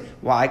yotze.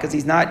 Why? Because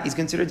he's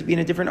considered to be in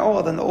a different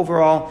oil than the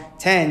overall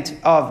tent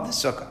of the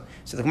sukkah.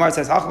 So the Gemara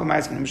says,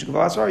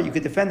 you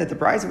could defend that the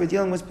Bryce we're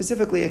dealing with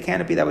specifically a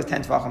canopy that was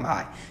 10 tvachim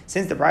high.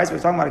 Since the Bryce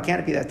was talking about a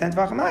canopy that's 10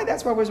 tvachim high,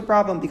 that's why there's a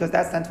problem, because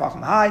that's 10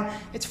 tvachim high,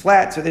 it's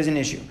flat, so there's an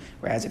issue.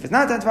 Whereas if it's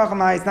not 10 tvachim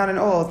high, it's not an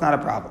oil, it's not a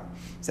problem.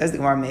 Says the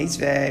Gemara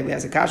Meisveh, we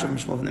have a kasha from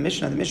Shmuel from the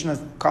Mishnah. The Mishnah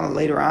is called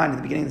later on in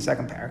the beginning of the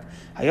second parak.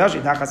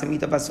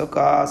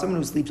 Someone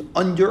who sleeps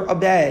under a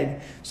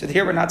bed. So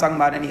here we're not talking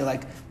about any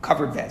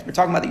covered beds. We're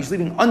talking about that you're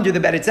sleeping under the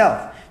bed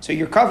itself. So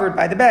you're covered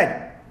by the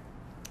bed.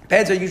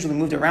 Beds are usually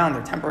moved around,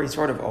 they're temporary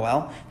sort of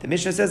OL. The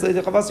Mishnah says, you're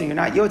not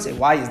Yotze.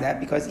 Why is that?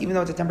 Because even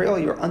though it's a temporary OL,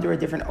 you're under a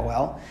different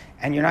OL,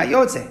 and you're not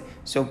Yotze.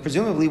 So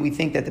presumably we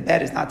think that the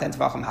bed is not 10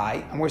 Tvachim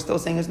high, and we're still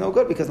saying it's no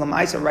good, because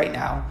Lamaisa right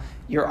now,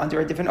 you're under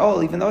a different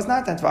OL, even though it's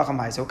not 10 Tvachim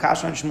high. So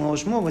Kasha and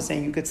Shmuel was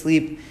saying you could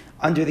sleep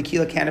under the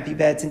Kila canopy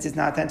bed since it's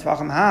not 10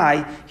 Tvachim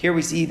high. Here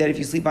we see that if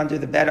you sleep under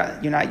the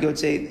bed, you're not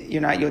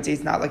Yotze,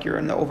 it's not like you're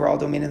in the overall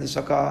domain of the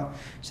Sukkah.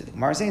 So the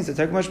Gemara is saying,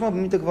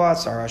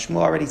 Shmuel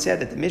already said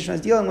that the Mishnah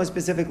is dealing with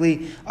specifically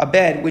a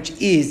bed which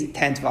is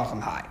 10 Tvachim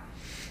high.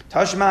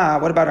 Tashma,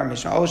 what about our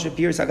Mishnah? Our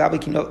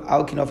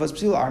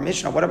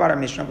Mishnah, what about our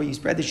Mishnah where you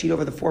spread the sheet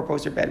over the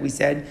four-poster bed? We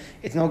said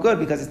it's no good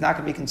because it's not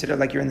going to be considered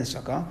like you're in the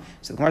sukkah.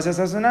 So the Gemara says,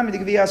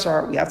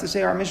 we have to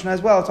say our Mishnah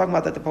as well, talking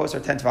about that the posts are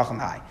 10 Tvachim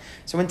high.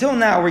 So until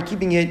now, we're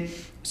keeping it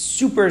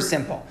super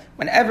simple.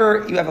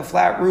 Whenever you have a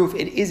flat roof,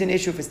 it is an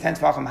issue if it's 10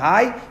 Tvachim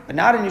high, but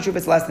not an issue if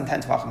it's less than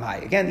 10 Tvachim high.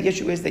 Again, the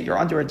issue is that you're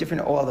under a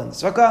different oil than the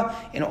sukkah.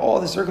 In all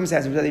the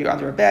circumstances, whether you're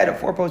under a bed, a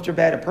four-poster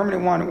bed, a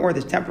permanent one, or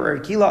this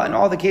temporary kila, in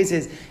all the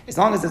cases, as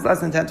long as it's less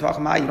than 10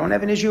 Tvachim high, you don't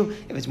have an issue.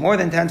 If it's more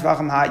than 10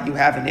 Tvachim high, you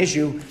have an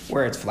issue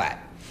where it's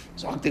flat.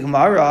 So the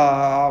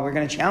Gemara, we're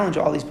going to challenge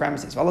all these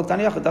premises.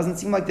 It doesn't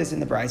seem like this in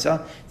the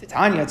Brisa. The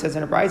Tanya, it says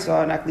in the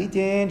Brisa,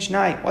 naklitin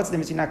shnai. What's the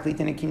difference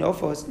between naklitin and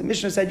kinofos? The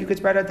Mishnah said you could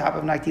spread on top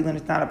of naklitin,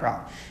 it's not a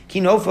problem.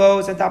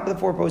 Kinofos on top of the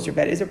four-poster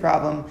bed is a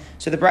problem.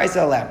 So the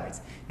Brisa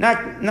elaborates.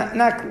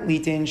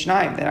 Naklitin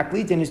shnai. The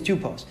naklitin is 2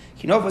 posts.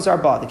 Kinofos are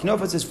ba. The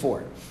kinofos is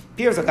 4.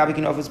 If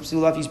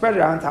you spread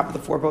it out on top of the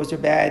four-poster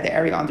bed, the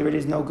area under it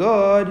is no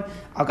good.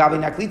 But over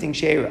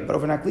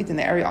naklitin,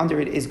 the area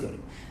under it is good.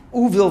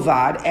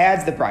 Uvilvad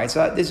adds the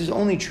Brisa. This is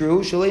only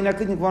true. This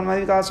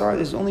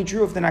is only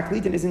true if the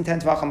naklitin isn't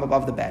 10 Tvachim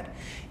above the bed.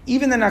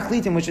 Even the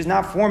naklitin, which is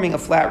not forming a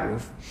flat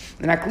roof,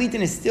 the naklitin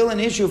is still an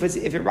issue if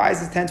it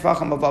rises 10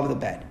 Tvachim above the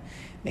bed.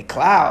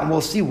 Miklau, and we'll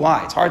see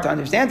why. It's hard to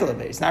understand a little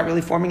bit. It's not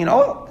really forming an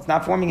oil. It's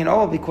not forming an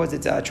oil because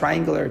it's a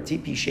triangular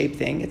TP-shaped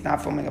thing. It's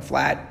not forming a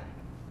flat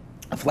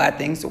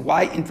thing. So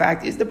why, in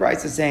fact, is the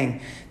Brisa saying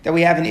that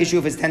we have an issue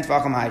if it's 10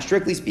 Tvachim high?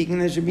 Strictly speaking,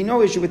 there should be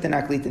no issue with the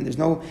naklitin. There's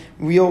no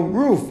real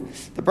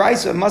roof. The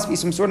Brisa must be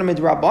some sort of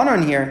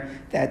midrabanan here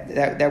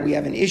that we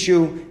have an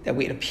issue, that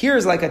it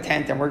appears like a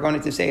tent, and we're going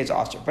to say it's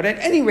osir. But at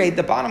any rate,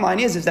 the bottom line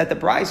is that the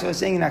Brisa is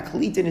saying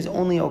naklitin is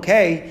only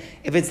okay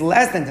if it's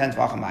less than 10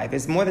 Tvachim high. If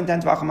it's more than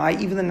 10 Tvachim high,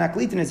 even the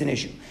naklitin is an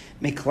issue.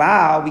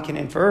 Miklau, we can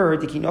infer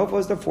the kinofo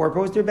is the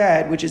four-poster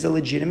bed, which is a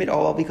legitimate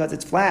oil because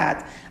it's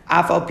flat.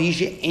 Afal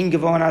pisha in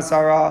gavon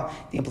asara.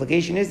 The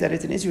implication is that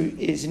it's an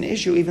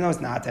issue even though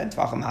it's not 10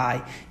 Tvachim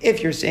high.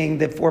 If you're saying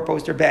the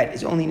four-poster bed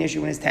is only an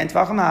issue when it's 10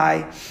 Tvachim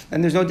high,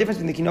 then there's no difference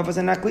between the kinofos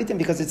and naklitin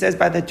because it says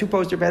by the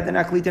two-poster bed the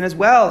naklitin as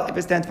well. If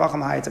it's 10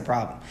 Tvachim high, it's a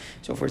problem.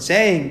 So if we're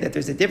saying that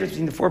there's a difference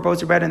between the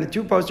four-poster bed and the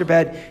two-poster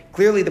bed,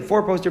 clearly the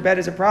four-poster bed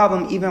is a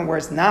problem even where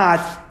it's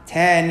not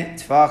 10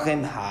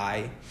 Tvachim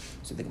high.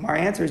 So the Gemara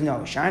answer is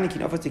no. Shiny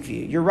kinofos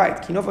tikvi. You're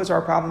right. Kinofos are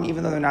a problem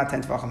even though they're not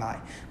 10 Tvachim high.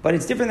 But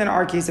it's different than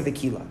our case of a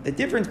kila. The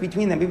difference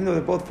between them, even though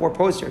they're both four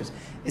posters,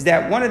 is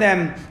that one of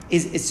them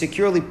is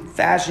securely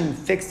fashioned,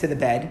 fixed to the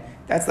bed.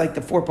 That's like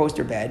the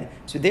four-poster bed.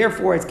 So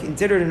therefore, it's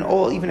considered an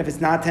oil even if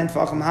it's not 10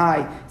 Tvachim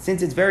high.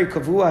 Since it's very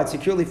kavua, it's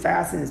securely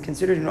fastened, it's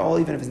considered an oil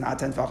even if it's not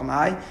 10 Tvachim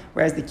high.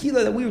 Whereas the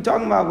kila that we were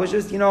talking about was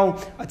just,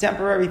 a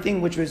temporary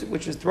thing which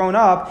was thrown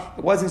up.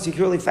 It wasn't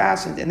securely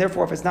fastened, and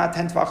therefore, if it's not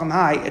 10 Tvachim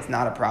high, it's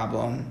not a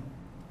problem.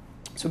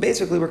 So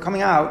basically, we're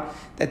coming out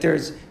that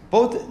there's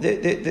both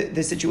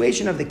the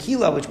situation of the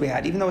kila, which we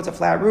had, even though it's a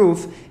flat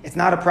roof, it's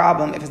not a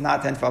problem if it's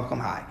not 10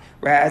 Tvachim high.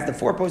 Whereas the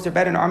four-poster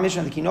bed in our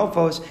Mishnah, the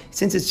kinofos,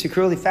 since it's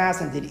securely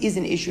fastened, it is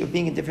an issue of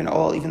being a different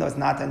oil, even though it's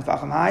not 10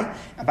 Tvachim high.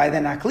 And by the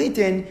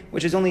naklitin,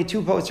 which is only a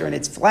two-poster, and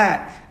it's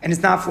flat, and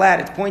it's not flat,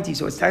 it's pointy,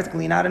 so it's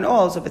technically not an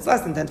oil. So if it's less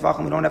than 10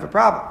 Tvachim, we don't have a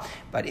problem.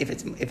 But if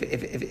it's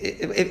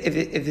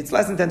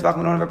less than 10 Tvachim,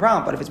 we don't have a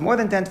problem. But if it's more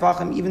than 10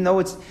 Tvachim, even though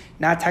it's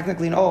not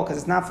technically an oil because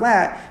it's not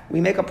flat,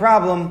 we make a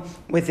problem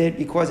with it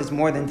because it's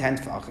more than 10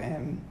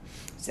 Tvachim.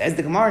 Says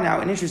the Gemara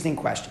now, an interesting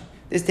question.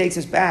 This takes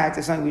us back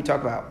to something we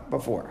talked about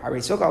before.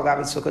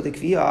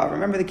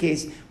 Remember the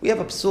case, we have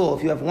a psul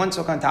if you have one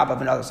sukkah on top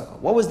of another sukkah.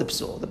 What was the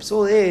psul? The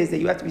psul is that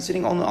you have to be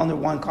sitting only under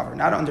one cover,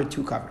 not under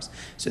two covers.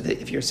 So that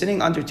if you're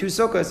sitting under two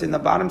sukkahs, in the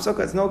bottom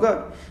sukkah, it's no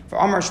good. For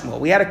Amar Shmuel,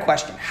 we had a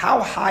question.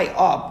 How high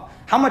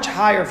How much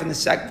higher from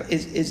the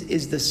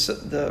is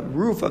the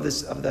roof of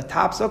the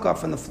top sukkah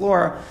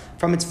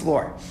from its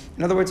floor?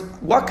 In other words,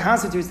 what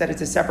constitutes that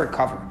it's a separate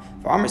cover?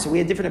 For Amr, so we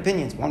had different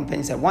opinions. One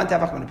opinion said 1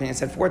 tefach, one opinion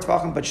said 4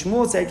 tefachim, but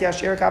Shmuel said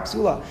kasher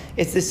kapsula.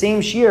 It's the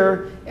same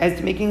shear as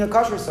to making a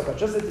kosher sukkah.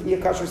 Just as to be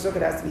a kosher sukkah,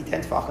 it has to be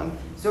 10 tefachim.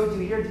 So to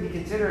here to be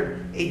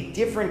considered a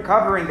different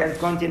covering that is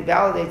going to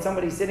invalidate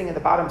somebody sitting in the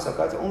bottom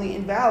sukkah, it's only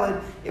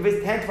invalid if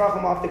it's 10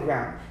 tefachim off the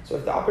ground. So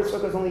if the upper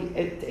sukkah is only,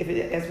 if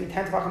it has to be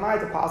 10 tefachim high,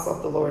 to pass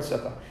off the lower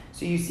sukkah.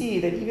 So you see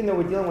that even though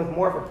we're dealing with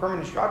more of a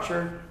permanent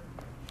structure,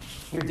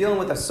 you're dealing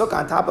with a sukkah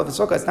on top of a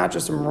sukkah. It's not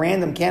just some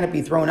random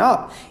canopy thrown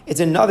up.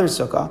 It's another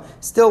sukkah.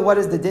 Still, what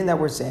is the din that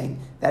we're saying?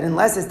 That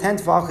unless it's 10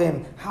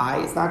 tefachim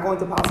high, it's not going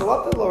to passel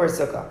up the lower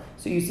sukkah.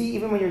 So you see,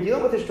 even when you're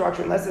dealing with a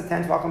structure, unless it's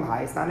 10 tefachim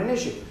high, it's not an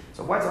issue.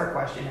 So what's our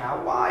question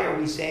now? Why are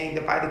we saying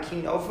that by the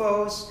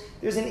kinofos,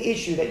 there's an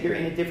issue that you're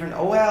in a different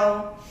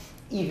OL,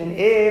 even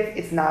if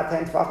it's not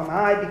 10 tefachim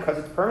high because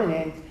it's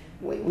permanent?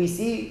 We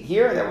see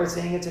here that we're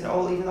saying it's an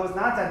OL even though it's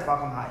not 10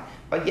 tefachim high.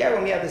 But yeah,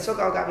 when we have the sukkah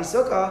al gabi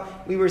sukkah,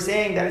 we were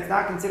saying that it's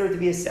not considered to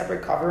be a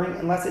separate covering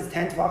unless it's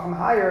 10 tefachim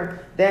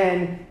higher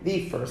than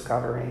the first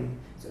covering.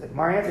 So the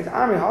Gemara answers,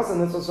 Amri Hasan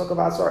little sukkah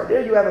basar.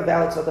 There you have a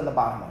valid sukkah in the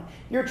bottom one.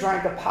 You're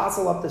trying to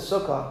passel up the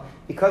sukkah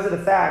because of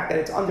the fact that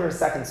it's under a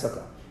second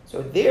sukkah.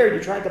 So there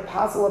you're trying to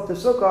passel up the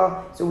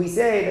sukkah. So we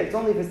say that it's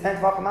only if it's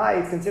 10 tefachim high,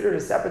 it's considered a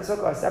separate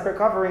sukkah, a separate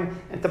covering,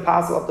 and to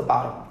passel up the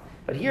bottom one.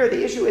 But here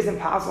the issue isn't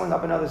passeling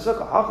up another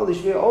sukkah.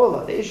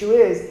 The issue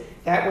is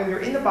that when you're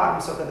in the bottom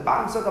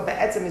sukkah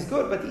be'etzem is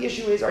good, but the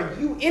issue is, are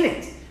you in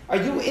it? Are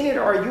you in it,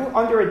 or are you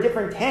under a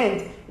different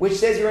tent which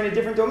says you're in a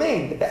different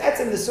domain? The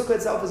be'etzem, the sukkah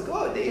itself is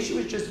good. The issue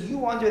is just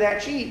you under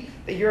that sheet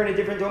that you're in a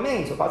different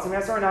domain. So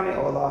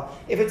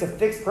if it's a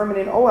fixed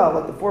permanent OL,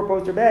 like the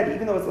 4-poster bed,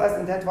 even though it's less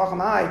than 10 tefachim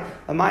high,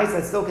 the ma'isa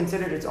is still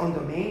considered its own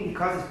domain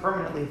because it's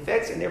permanently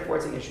fixed, and therefore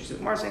it's an issue. So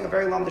Gemara is saying a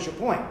very lamdisha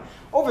point.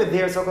 Over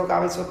there, sukkah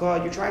gabi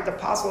sukkah, you're trying to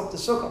passel up the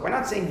sukkah. We're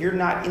not saying you're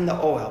not in the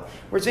OL.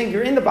 We're saying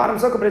you're in the bottom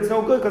sukkah, but it's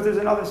no good because there's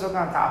another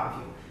sukkah on top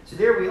of you. So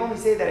there we only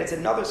say that it's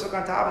another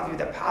sukkah on top of you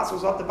that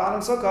passes off the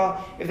bottom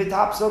sukkah if the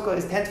top sukkah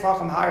is 10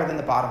 tefachim higher than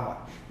the bottom one.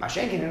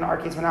 Mashenkin, in our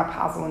case, we're not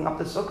passeling up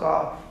the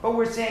sukkah, but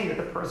we're saying that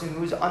the person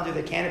who's under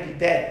the canopy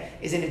bed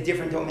is in a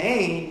different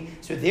domain.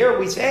 So there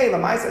we say,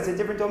 Lamaisa, it's a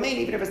different domain,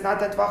 even if it's not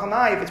 10 tefachim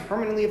high. If it's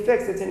permanently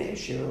affixed, it's an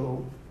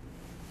issue.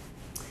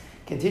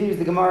 Continues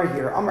the Gemara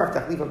here. Amar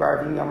Tachlifa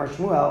Baravim Yamar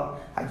Shmuel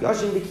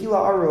Hadyashin B'Kila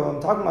Aru. I'm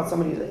talking about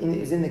somebody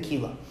who's in the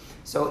Kila.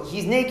 So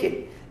he's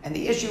naked, and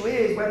the issue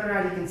is whether or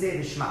not he can say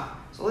the Shema.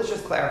 So let's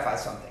just clarify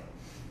something.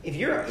 If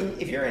you're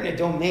in a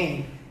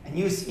domain and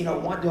you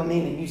one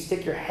domain and you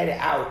stick your head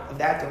out of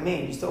that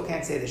domain, you still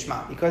can't say the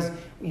Shema because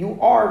you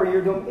are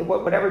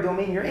whatever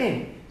domain you're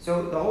in.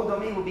 So the whole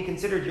domain will be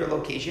considered your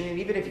location, and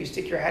even if you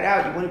stick your head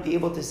out, you wouldn't be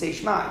able to say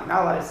Shema. You're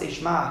not allowed to say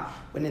Shema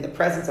when in the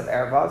presence of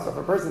Erva. So if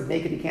a person's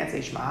naked, he can't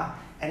say Shema.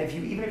 And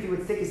even if he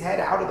would stick his head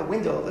out of the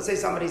window, let's say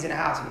somebody's in a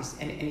house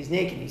and he's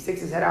naked, and he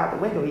sticks his head out the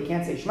window, he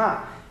can't say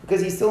Shema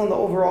because he's still in the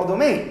overall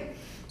domain.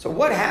 So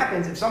what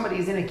happens if somebody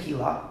is in a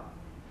kila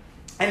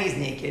and he's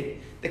naked?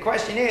 The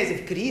question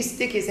is, could he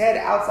stick his head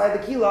outside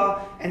the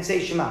kila and say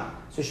Shema?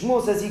 So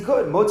Shmuel says he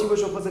could. He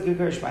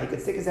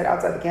could stick his head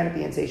outside the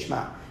canopy and say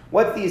Shema.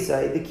 What do you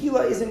say? The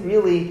kila isn't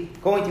really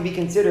going to be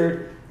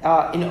considered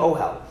in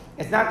ohel.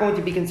 It's not going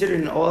to be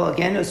considered an oil,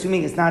 again,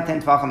 assuming it's not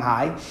 10 tefachim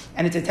high,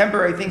 and it's a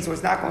temporary thing, so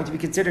it's not going to be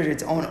considered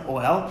its own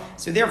oil.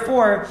 So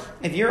therefore,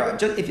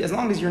 as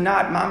long as you're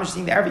not mamish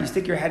seeing the erva, you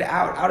stick your head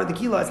out of the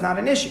kila, it's not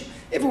an issue.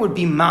 If it would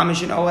be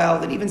mamish and oil,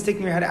 then even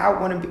sticking your head out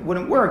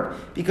wouldn't work,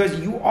 because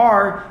you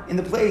are in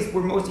the place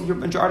where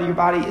majority of your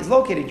body is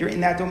located. You're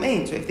in that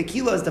domain. So if the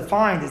kila is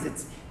defined as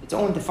its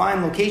own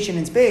defined location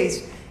in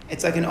space,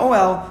 it's like an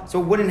oil, so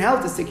it wouldn't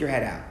help to stick your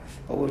head out.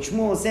 But what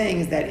Shmuel is saying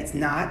is that it's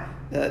not.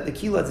 The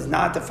kila does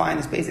not define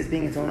the space as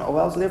being its own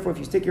OL, so therefore if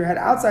you stick your head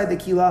outside the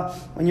kila,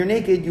 when you're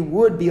naked, you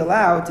would be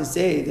allowed to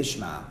say the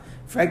Shema.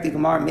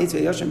 Somebody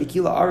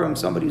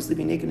who's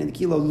sleeping naked in the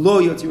kila,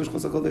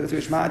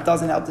 it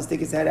doesn't help to stick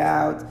his head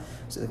out.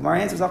 So the Gemara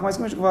answers,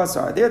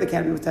 there the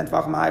canopy was 10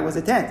 tefachim high, was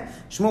a tent.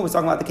 Shmuel was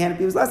talking about the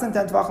canopy was less than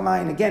 10 tefachim high,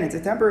 and again, it's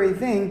a temporary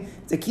thing,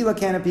 it's a kila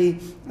canopy,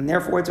 and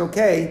therefore it's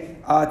okay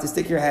to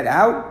stick your head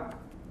out.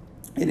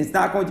 And it's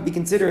not going to be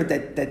considered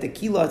that the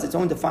kila is its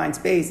own defined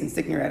space, and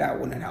sticking your head out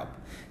wouldn't help.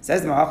 It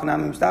says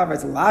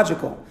it's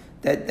logical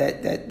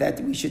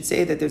that we should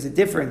say that there's a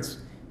difference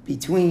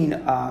between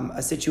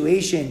a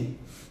situation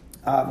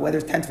whether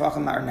it's 10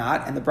 tefachim or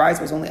not, and the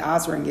Brisa was only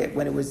answering it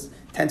when it was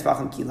 10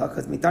 tefachim kila,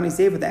 because Mitani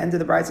Seif at the end of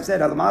the Brisa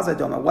said,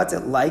 what's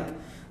it like?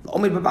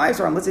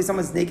 Let's say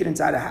someone's naked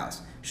inside a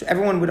house.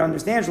 Everyone would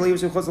understand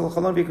it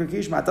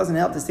doesn't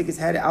help to stick his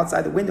head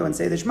outside the window and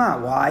say the Shema.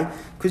 Why?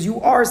 Because you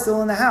are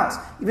still in the house.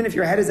 Even if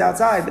your head is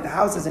outside, but the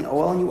house is an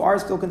OL, and you are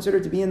still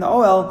considered to be in the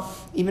OL,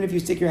 even if you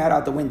stick your head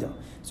out the window.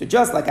 So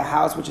just like a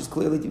house which is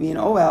clearly to be an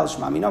OL,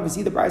 Shema Mino, we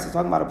see the Brisa is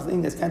talking about a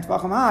thing that's 10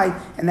 tefachim high,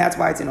 and that's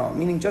why it's an OL.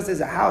 Meaning just as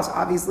a house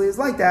obviously is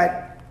like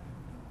that,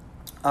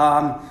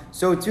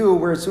 So too,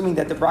 we're assuming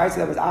that the brisa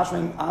that was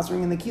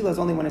answering in the kila is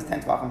only when it's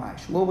 10 tvachim high.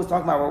 Shmuel was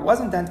talking about where it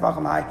wasn't 10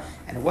 tvachim high,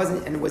 and it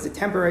was a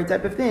temporary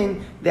type of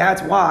thing.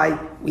 That's why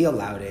we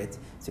allowed it.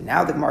 So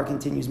now the Gemara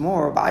continues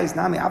more. But a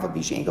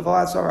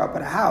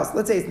house,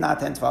 let's say it's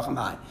not 10 tvachim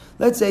high.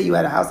 Let's say you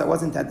had a house that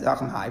wasn't 10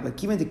 tvachim high, but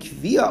given the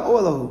kvia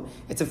oelahu,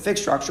 it's a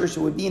fixed structure,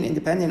 so it would be an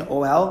independent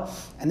oel,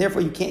 and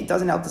therefore it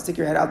doesn't help to stick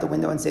your head out the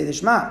window and say the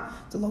Shema.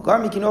 The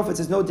logar mikinofos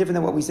is no different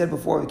than what we said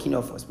before with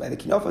kinofos. By the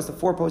kinofos, the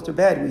four-poster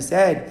bed, we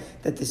said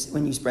that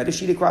when you spread a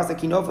sheet across the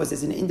kinofos,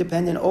 it's an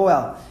independent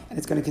oel, and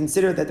it's going to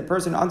consider that the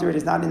person under it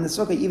is not in the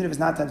sukkah, even if it's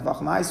not 10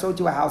 tvachim high. So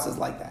too a house is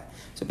like that.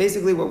 So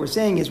basically what we're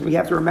saying is we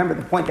have to remember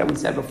the point that we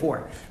said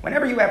before.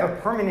 Whenever you have a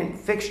permanent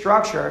fixed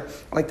structure,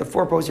 like the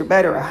four-poster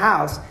bed or a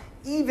house,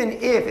 even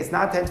if it's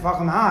not 10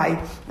 tvachim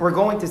high, we're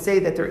going to say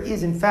that there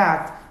is in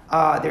fact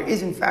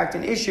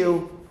an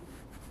issue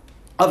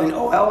of an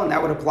OL, and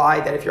that would apply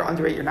that if you're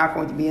under it, you're not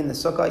going to be in the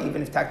sukkah,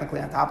 even if technically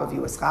on top of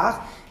you is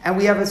chach. And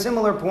we have a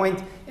similar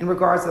point in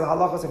regards to the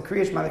halachos of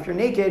Kriya Shema. If you're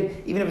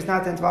naked, even if it's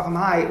not 10 tvachim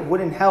high, it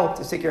wouldn't help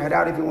to stick your head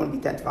out if you want to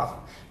be 10 tvachim.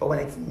 But when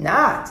it's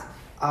not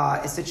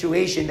a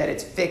situation that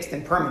it's fixed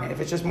and permanent,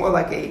 if it's just more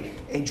like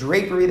a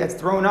drapery that's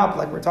thrown up,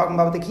 like we're talking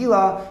about with the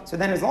kila, so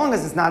then as long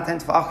as it's not 10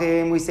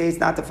 tefachim, we say it's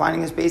not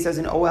defining a space as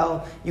an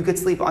OL, you could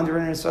sleep under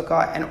it in a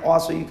sukkah, and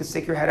also you could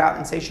stick your head out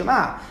and say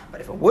Shema. But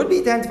if it would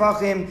be 10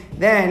 tefachim,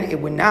 then it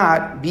would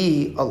not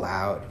be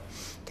allowed.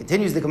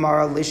 Continues the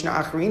Gemara, Lishna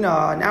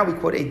Achrina. Now we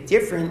quote a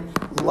different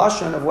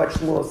lashon of what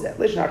Shmuel said.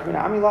 Lishna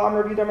Achrina, Amila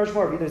Amar Rabbi Yudar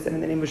Shmuel. Rabbi Yudar said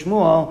in the name of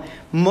Shmuel,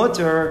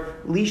 Mutter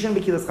Lishan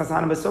Bekilas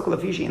Chasanim B'Sukkah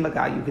Lafishi in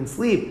Lagag. You can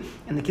sleep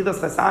in the Kilas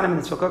Chasanim in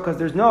the Sukkah because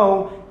there's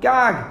no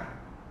gag.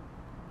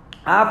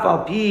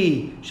 Afal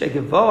pi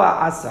shegevoa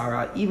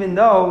asara, even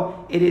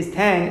though it is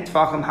 10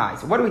 tefachim high.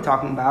 So what are we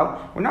talking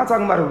about? We're not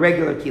talking about a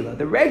regular kila.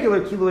 The regular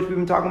kila, which we've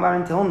been talking about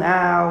until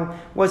now,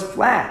 was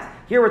flat.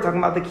 Here we're talking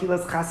about the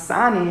kilas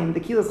chasanim. The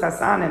kilas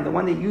chasanim, the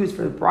one they use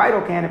for the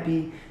bridal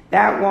canopy,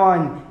 that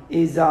one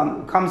is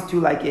comes to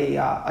like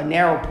a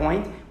narrow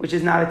point, which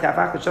is not a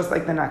tefach. It's just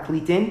like the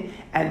naklitin.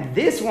 And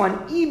this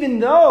one, even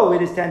though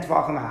it is 10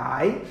 tefachim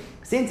high,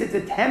 since it's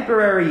a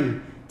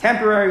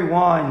temporary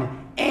one,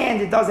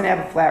 and it doesn't have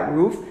a flat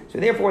roof, so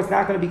therefore it's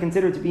not going to be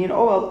considered to be an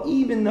OL,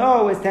 even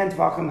though it's 10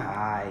 tefachim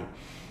high.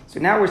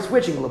 So now we're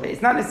switching a little bit.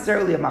 It's not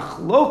necessarily a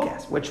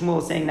machlokes, what Shmuel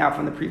is saying now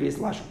from the previous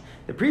lashon.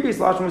 The previous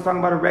lashon was talking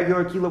about a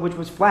regular kila which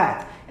was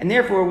flat, and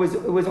therefore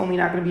it was only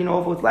not going to be an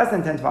OL if it's less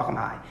than 10 tefachim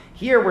high.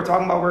 Here we're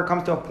talking about where it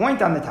comes to a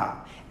point on the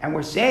top, and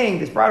we're saying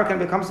this bridal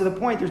canopy comes to the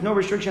point, there's no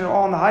restriction at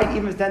all on the height,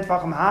 even if it's 10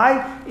 tefachim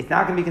high, it's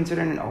not going to be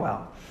considered an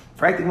OL.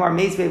 Frankly, Gemara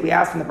Meisvei, we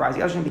asked from the Braz,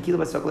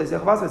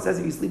 it says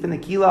if you sleep in the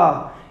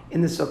kila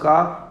in the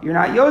sukkah, you're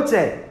not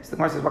yotze. So the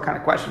Gemara says, what kind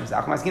of question is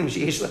that?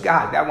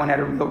 That one had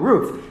a real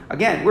roof.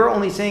 Again, we're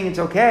only saying it's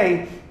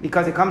okay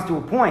because it comes to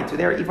a point. So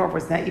there, even if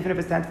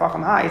it's 10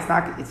 tefachim high,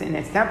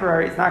 it's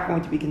temporary, it's not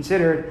going to be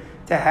considered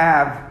to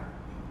have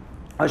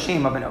a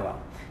shame of an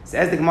OL.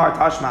 Says the Gemara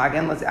Tashma,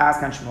 again, let's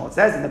ask on Shmuel. It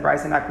says in the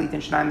Brisa,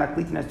 Naklitin Shnaim,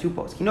 Naklitin has 2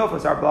 posts.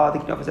 Kinofos are blah, the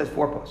Kinofos has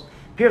 4 posts.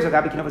 Appears like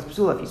Kinofos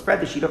Psula. If you spread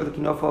the sheet over the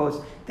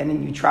Kinofos,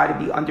 then you try to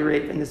be under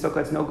it in the sukkah,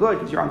 it's no good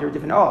because you're under a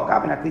different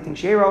Gabi Naklitin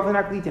Sheira over the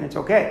Naklitin, it's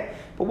okay.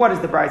 But what does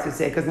the Brisa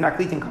say? Because the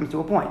Naklitin comes to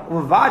a point.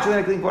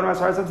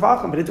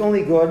 But it's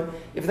only good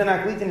if the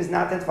Naklitin is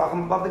not 10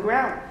 tefachim above the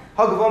ground.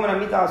 It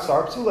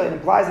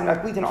implies that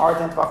Naklitin are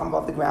 10 tefachim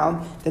above the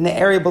ground, then the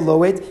area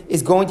below it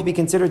is going to be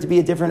considered to be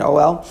a different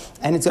OL,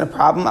 and it's a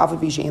problem,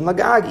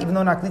 even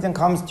though Naklitin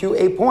comes to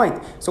a point.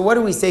 So what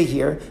do we say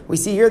here? We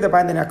see here that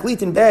by the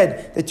Naklitin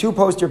bed, the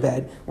 2-poster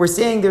bed, we're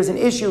saying there's an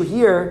issue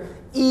here,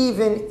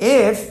 even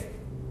if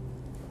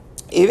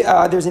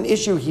there's an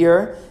issue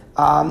here,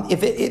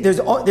 if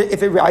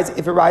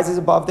it rises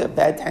above the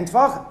bed 10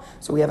 tefachim.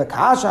 So we have a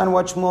kasha on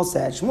what Shmuel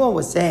said. Shmuel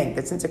was saying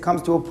that since it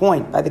comes to a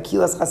point by the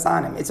kilas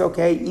chasanim, it's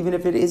okay even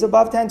if it is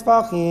above 10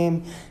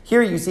 tefachim.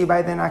 Here you see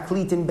by the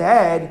naklitin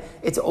bed,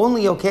 it's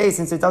only okay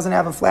since it doesn't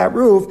have a flat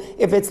roof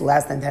if it's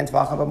less than 10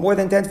 tefachim, but more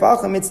than 10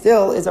 tefachim, it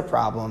still is a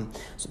problem.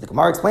 So the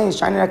Gemara explains,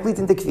 shiny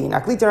naklitin tekvi.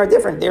 Naklitin are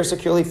different; they're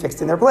securely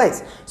fixed in their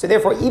place. So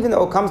therefore, even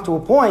though it comes to a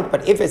point,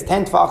 but if it's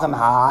 10 tefachim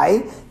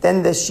high,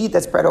 then the sheet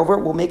that's spread over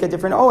it will make a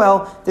different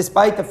OL,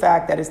 despite the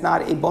fact that it's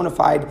not a bona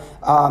fide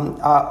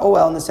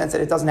OL in the sense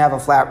that it doesn't have a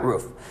flat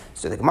roof.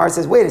 So the Gemara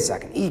says, wait a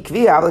second. I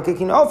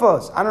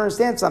don't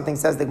understand something,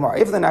 says the Gemara.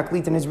 If the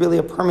naklitin is really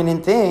a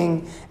permanent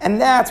thing, and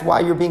that's why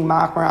you're being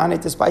machmer on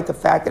it, despite the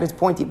fact that it's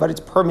pointy, but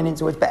it's permanent,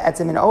 so it's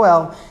be'etzim and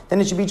OL,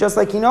 then it should be just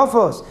like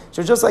kinofos.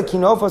 So just like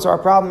kinofos are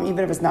a problem,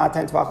 even if it's not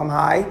 10 tefachim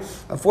high,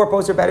 a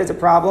 4-poster bed is a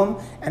problem,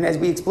 and as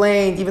we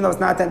explained, even though it's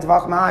not 10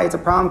 tefachim high, it's a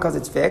problem because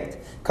it's fixed,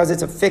 because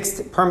it's a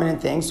fixed,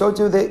 permanent thing. So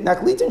too, the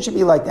naklitin should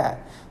be like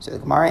that. So the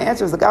Gemara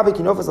answers, Lagabi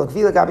kinofos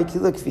lakvi, Lagabi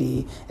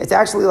kilakvi. It's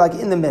actually like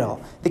in the middle.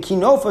 The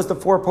kinofos, the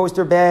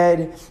 4-poster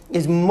bed,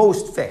 is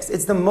most fixed.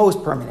 It's the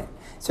most permanent.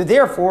 So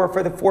therefore,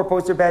 for the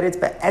 4-poster bed, it's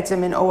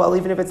be'etzem in OL,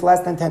 even if it's less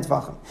than 10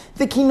 tvachim.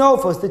 The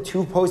kinofos, the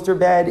 2-poster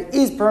bed,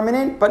 is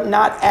permanent, but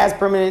not as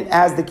permanent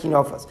as the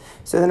kinofos.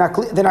 So the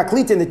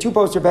naklitin, the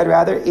 2-poster bed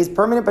rather, is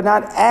permanent, but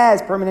not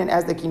as permanent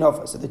as the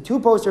kinofos. So the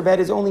 2-poster bed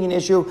is only an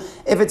issue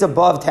if it's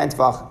above 10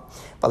 tvachim.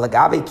 But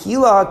lagabe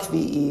kila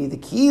kvi'i, the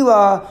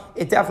kila,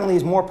 it definitely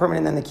is more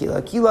permanent than the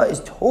kila. Kila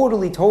is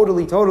totally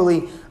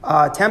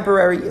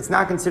temporary. It's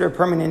not considered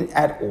permanent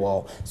at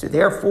all. So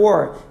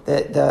therefore,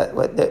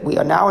 we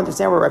are now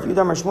understand what Rav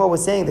Yehuda Mar Shmuel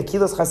was saying. The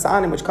kilas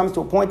chasanim, which comes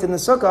to a point in the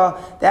sukkah,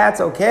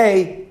 that's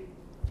okay,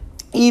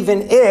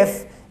 even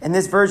if in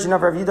this version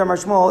of Rav Yehuda Mar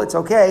Shmuel, it's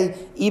okay,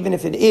 even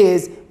if it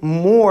is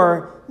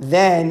more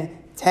than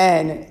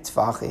 10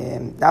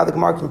 tfachim. Now the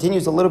Gemara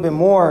continues a little bit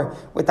more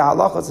with the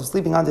halachas of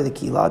sleeping under the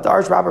kila.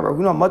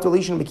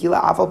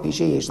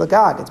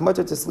 It's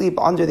mutter to sleep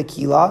under the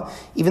kila,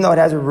 even though it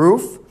has a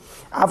roof.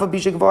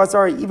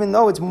 Even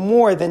though it's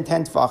more than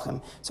 10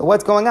 tfachim. So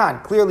what's going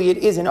on? Clearly it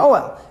is an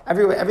OL.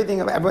 Everything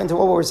to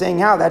what we're saying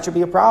now, that should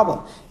be a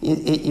problem.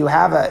 It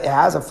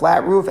has a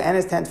flat roof and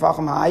it's 10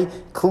 tfachim high.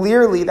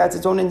 Clearly that's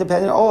its own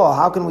independent OL.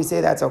 How can we say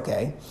that's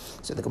okay?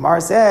 So the Gemara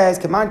says,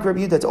 Kaman Rabbi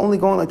Yehuda, it's only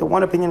going like the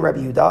one opinion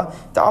Rabbi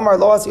Yehuda. Da'amar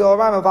lo asi ol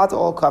ram mavato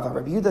ol kava.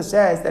 Rabbi Yehuda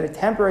says that a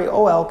temporary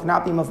OL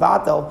cannot be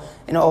mavato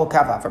in ol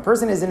kava. If a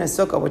person is in a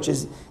sukkah, which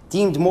is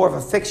deemed more of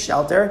a fixed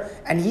shelter,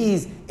 and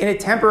he's in a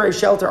temporary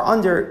shelter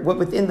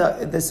within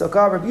the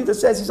sukkah, Rabbi Yehuda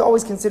says he's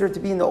always considered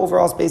to be in the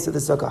overall space of the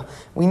sukkah.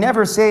 We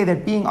never say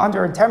that being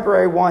under a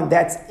temporary one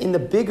that's in the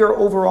bigger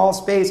overall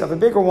space of a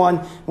bigger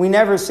one, we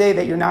never say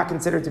that you're not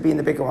considered to be in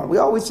the bigger one. We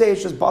always say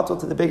it's just batal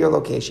to the bigger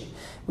location.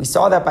 We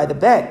saw that by the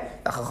bed.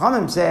 The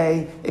Chachamim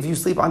say, if you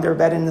sleep under a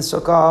bed in the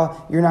sukkah,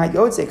 you're not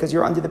yotzei, because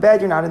you're under the bed,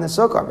 you're not in the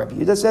sukkah. Rabbi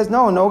Yehuda says,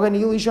 no, if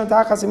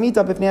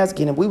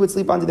we would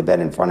sleep under the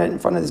bed in front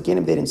of this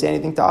ginim, they didn't say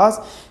anything to us.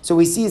 So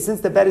we see, since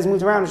the bed is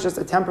moved around, it's just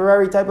a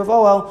temporary type of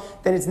OL,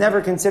 then it's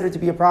never considered to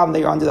be a problem that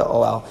you're under the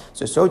OL.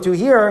 So too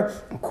here,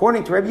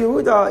 according to Rabbi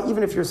Yehuda,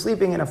 even if you're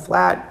sleeping in the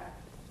flat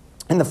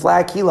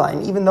kila,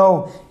 and even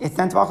though it's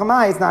 10 tvachim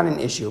high, it's not an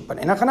issue. But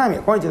in Achanami,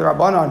 according to the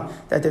Rabbanon,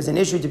 that there's an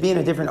issue to be in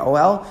a different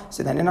OL,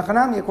 so then in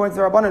Achanami, according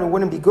to the Rabbanon, it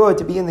wouldn't be good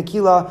to be in the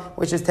kila,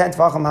 which is 10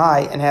 tvachim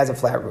high and has a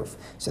flat roof.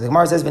 So the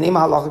Gemara says,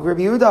 V'nima halachik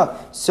Rabbi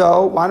Yehuda.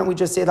 So why don't we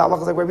just say the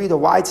halachik like Rabbi Yehuda?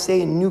 Why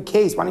say a new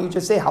case? Why don't you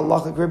just say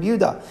halachik Rabbi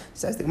Yehuda?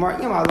 Says the Gemara,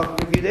 halachik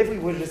Rabbi Yehuda. If we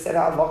would have just said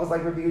halachik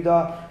like Rabbi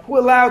Yehuda, who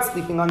allowed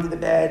sleeping under the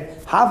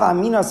bed? Hava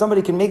amina,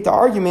 somebody can make the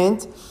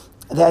argument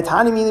that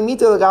I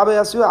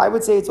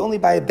would say it's only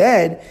by a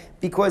bed,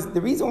 because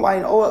the reason why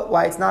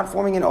it's not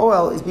forming an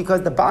OL is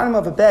because the bottom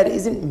of a bed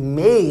isn't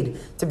made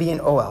to be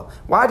an OL.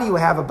 Why do you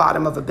have a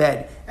bottom of a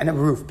bed and a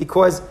roof?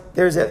 Because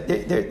there's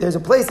a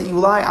place that you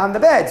lie on the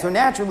bed. So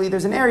naturally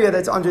there's an area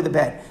that's under the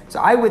bed.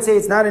 So I would say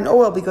it's not an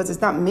OL because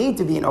it's not made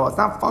to be an OL. It's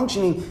not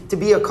functioning to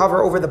be a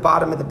cover over the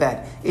bottom of the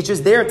bed. It's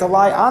just there to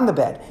lie on the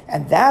bed.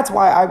 And that's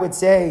why I would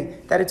say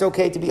that it's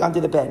okay to be under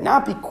the bed.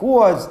 Not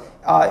because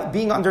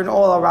being under an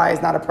OL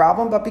is not a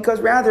problem, but because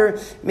rather,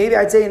 maybe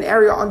I'd say an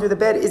area under the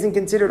bed isn't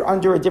considered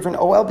under a different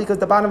OL because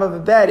the bottom of a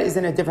bed is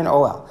in a different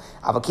OL.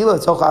 A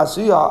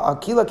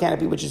kila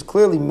canopy, which is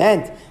clearly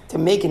meant to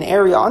make an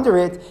area under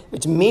it,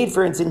 which made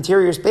for its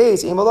interior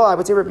space, I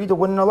would say Rabbi Yehuda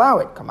wouldn't allow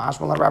it. Kamash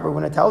Malach Rabbi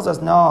Yehuda tells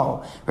us,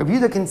 no. Rabbi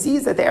Yehuda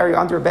concedes that the area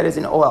under a bed is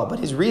an OL, but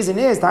his reason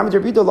is, Rabbi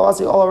Yehuda's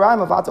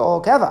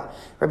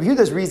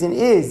reason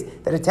is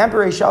that a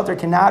temporary shelter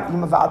cannot be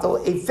mavatal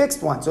a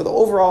fixed one. So the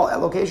overall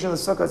location of the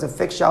sukkah is a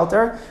fixed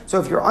shelter.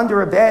 So if you're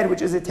under a bed,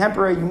 which is a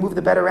temporary, you move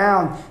the bed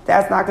around,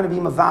 that's not going to be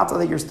mavatal,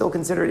 that you're still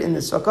considered in the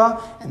sukkah,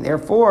 and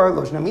therefore,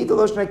 loshna mita,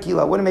 loshna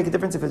kila, wouldn't make a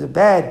difference if it's a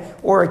bed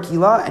or a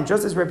kila, and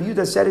just as Rabbi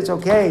Yehuda said it's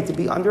okay to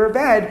be under a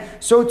bed,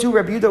 so too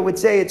Rabbi Yehuda would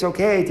say it's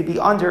okay to be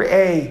under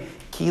a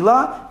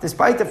kila,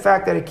 despite the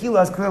fact that a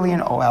kila is clearly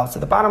an OL. So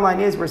the bottom line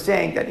is, we're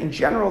saying that in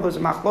general there's a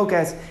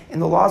machlokas in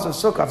the laws of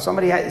sukkah. If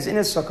somebody is in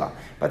a sukkah,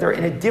 but they're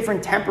in a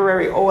different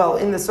temporary OL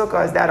in the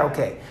sukkah, is that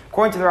okay?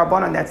 According to the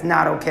Rabbanan, that's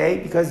not okay,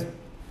 because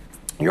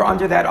you're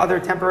under that other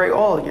temporary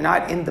OL. You're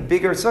not in the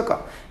bigger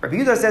sukkah. Rabbi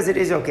Yehuda says it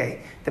is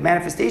okay. The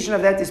manifestation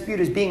of that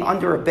dispute is being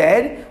under a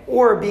bed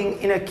or being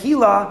in a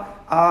kila.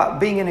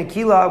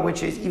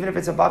 Which is, even if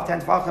it's above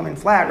 10 tefachim and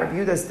flat, Rabbi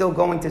Yehuda is still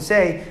going to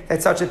say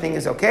that such a thing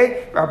is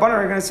okay. Rabbanan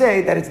are going to say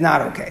that it's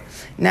not okay.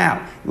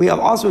 Now, we have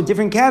also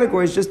different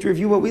categories, just to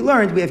review what we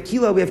learned. We have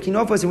kila, we have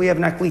kinofos, and we have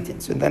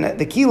naklitin. So then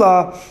the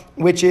kila,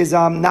 which is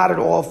not at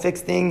all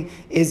fixed thing,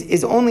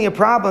 is only a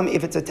problem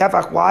if it's a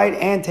tefach wide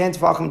and 10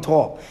 tefachim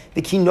tall.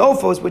 The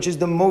kinofos, which is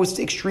the most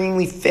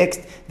extremely fixed,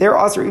 they're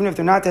also, even if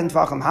they're not 10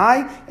 tefachim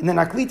high, and the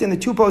naklitin, the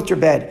 2-poster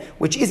bed,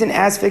 which isn't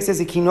as fixed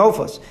as a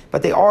kinofos,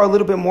 but they are a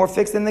little bit more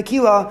fixed than the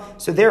kila,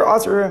 so they're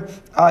usher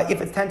if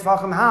it's 10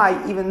 tefachim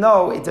high, even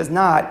though it does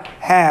not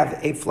have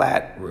a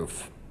flat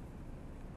roof.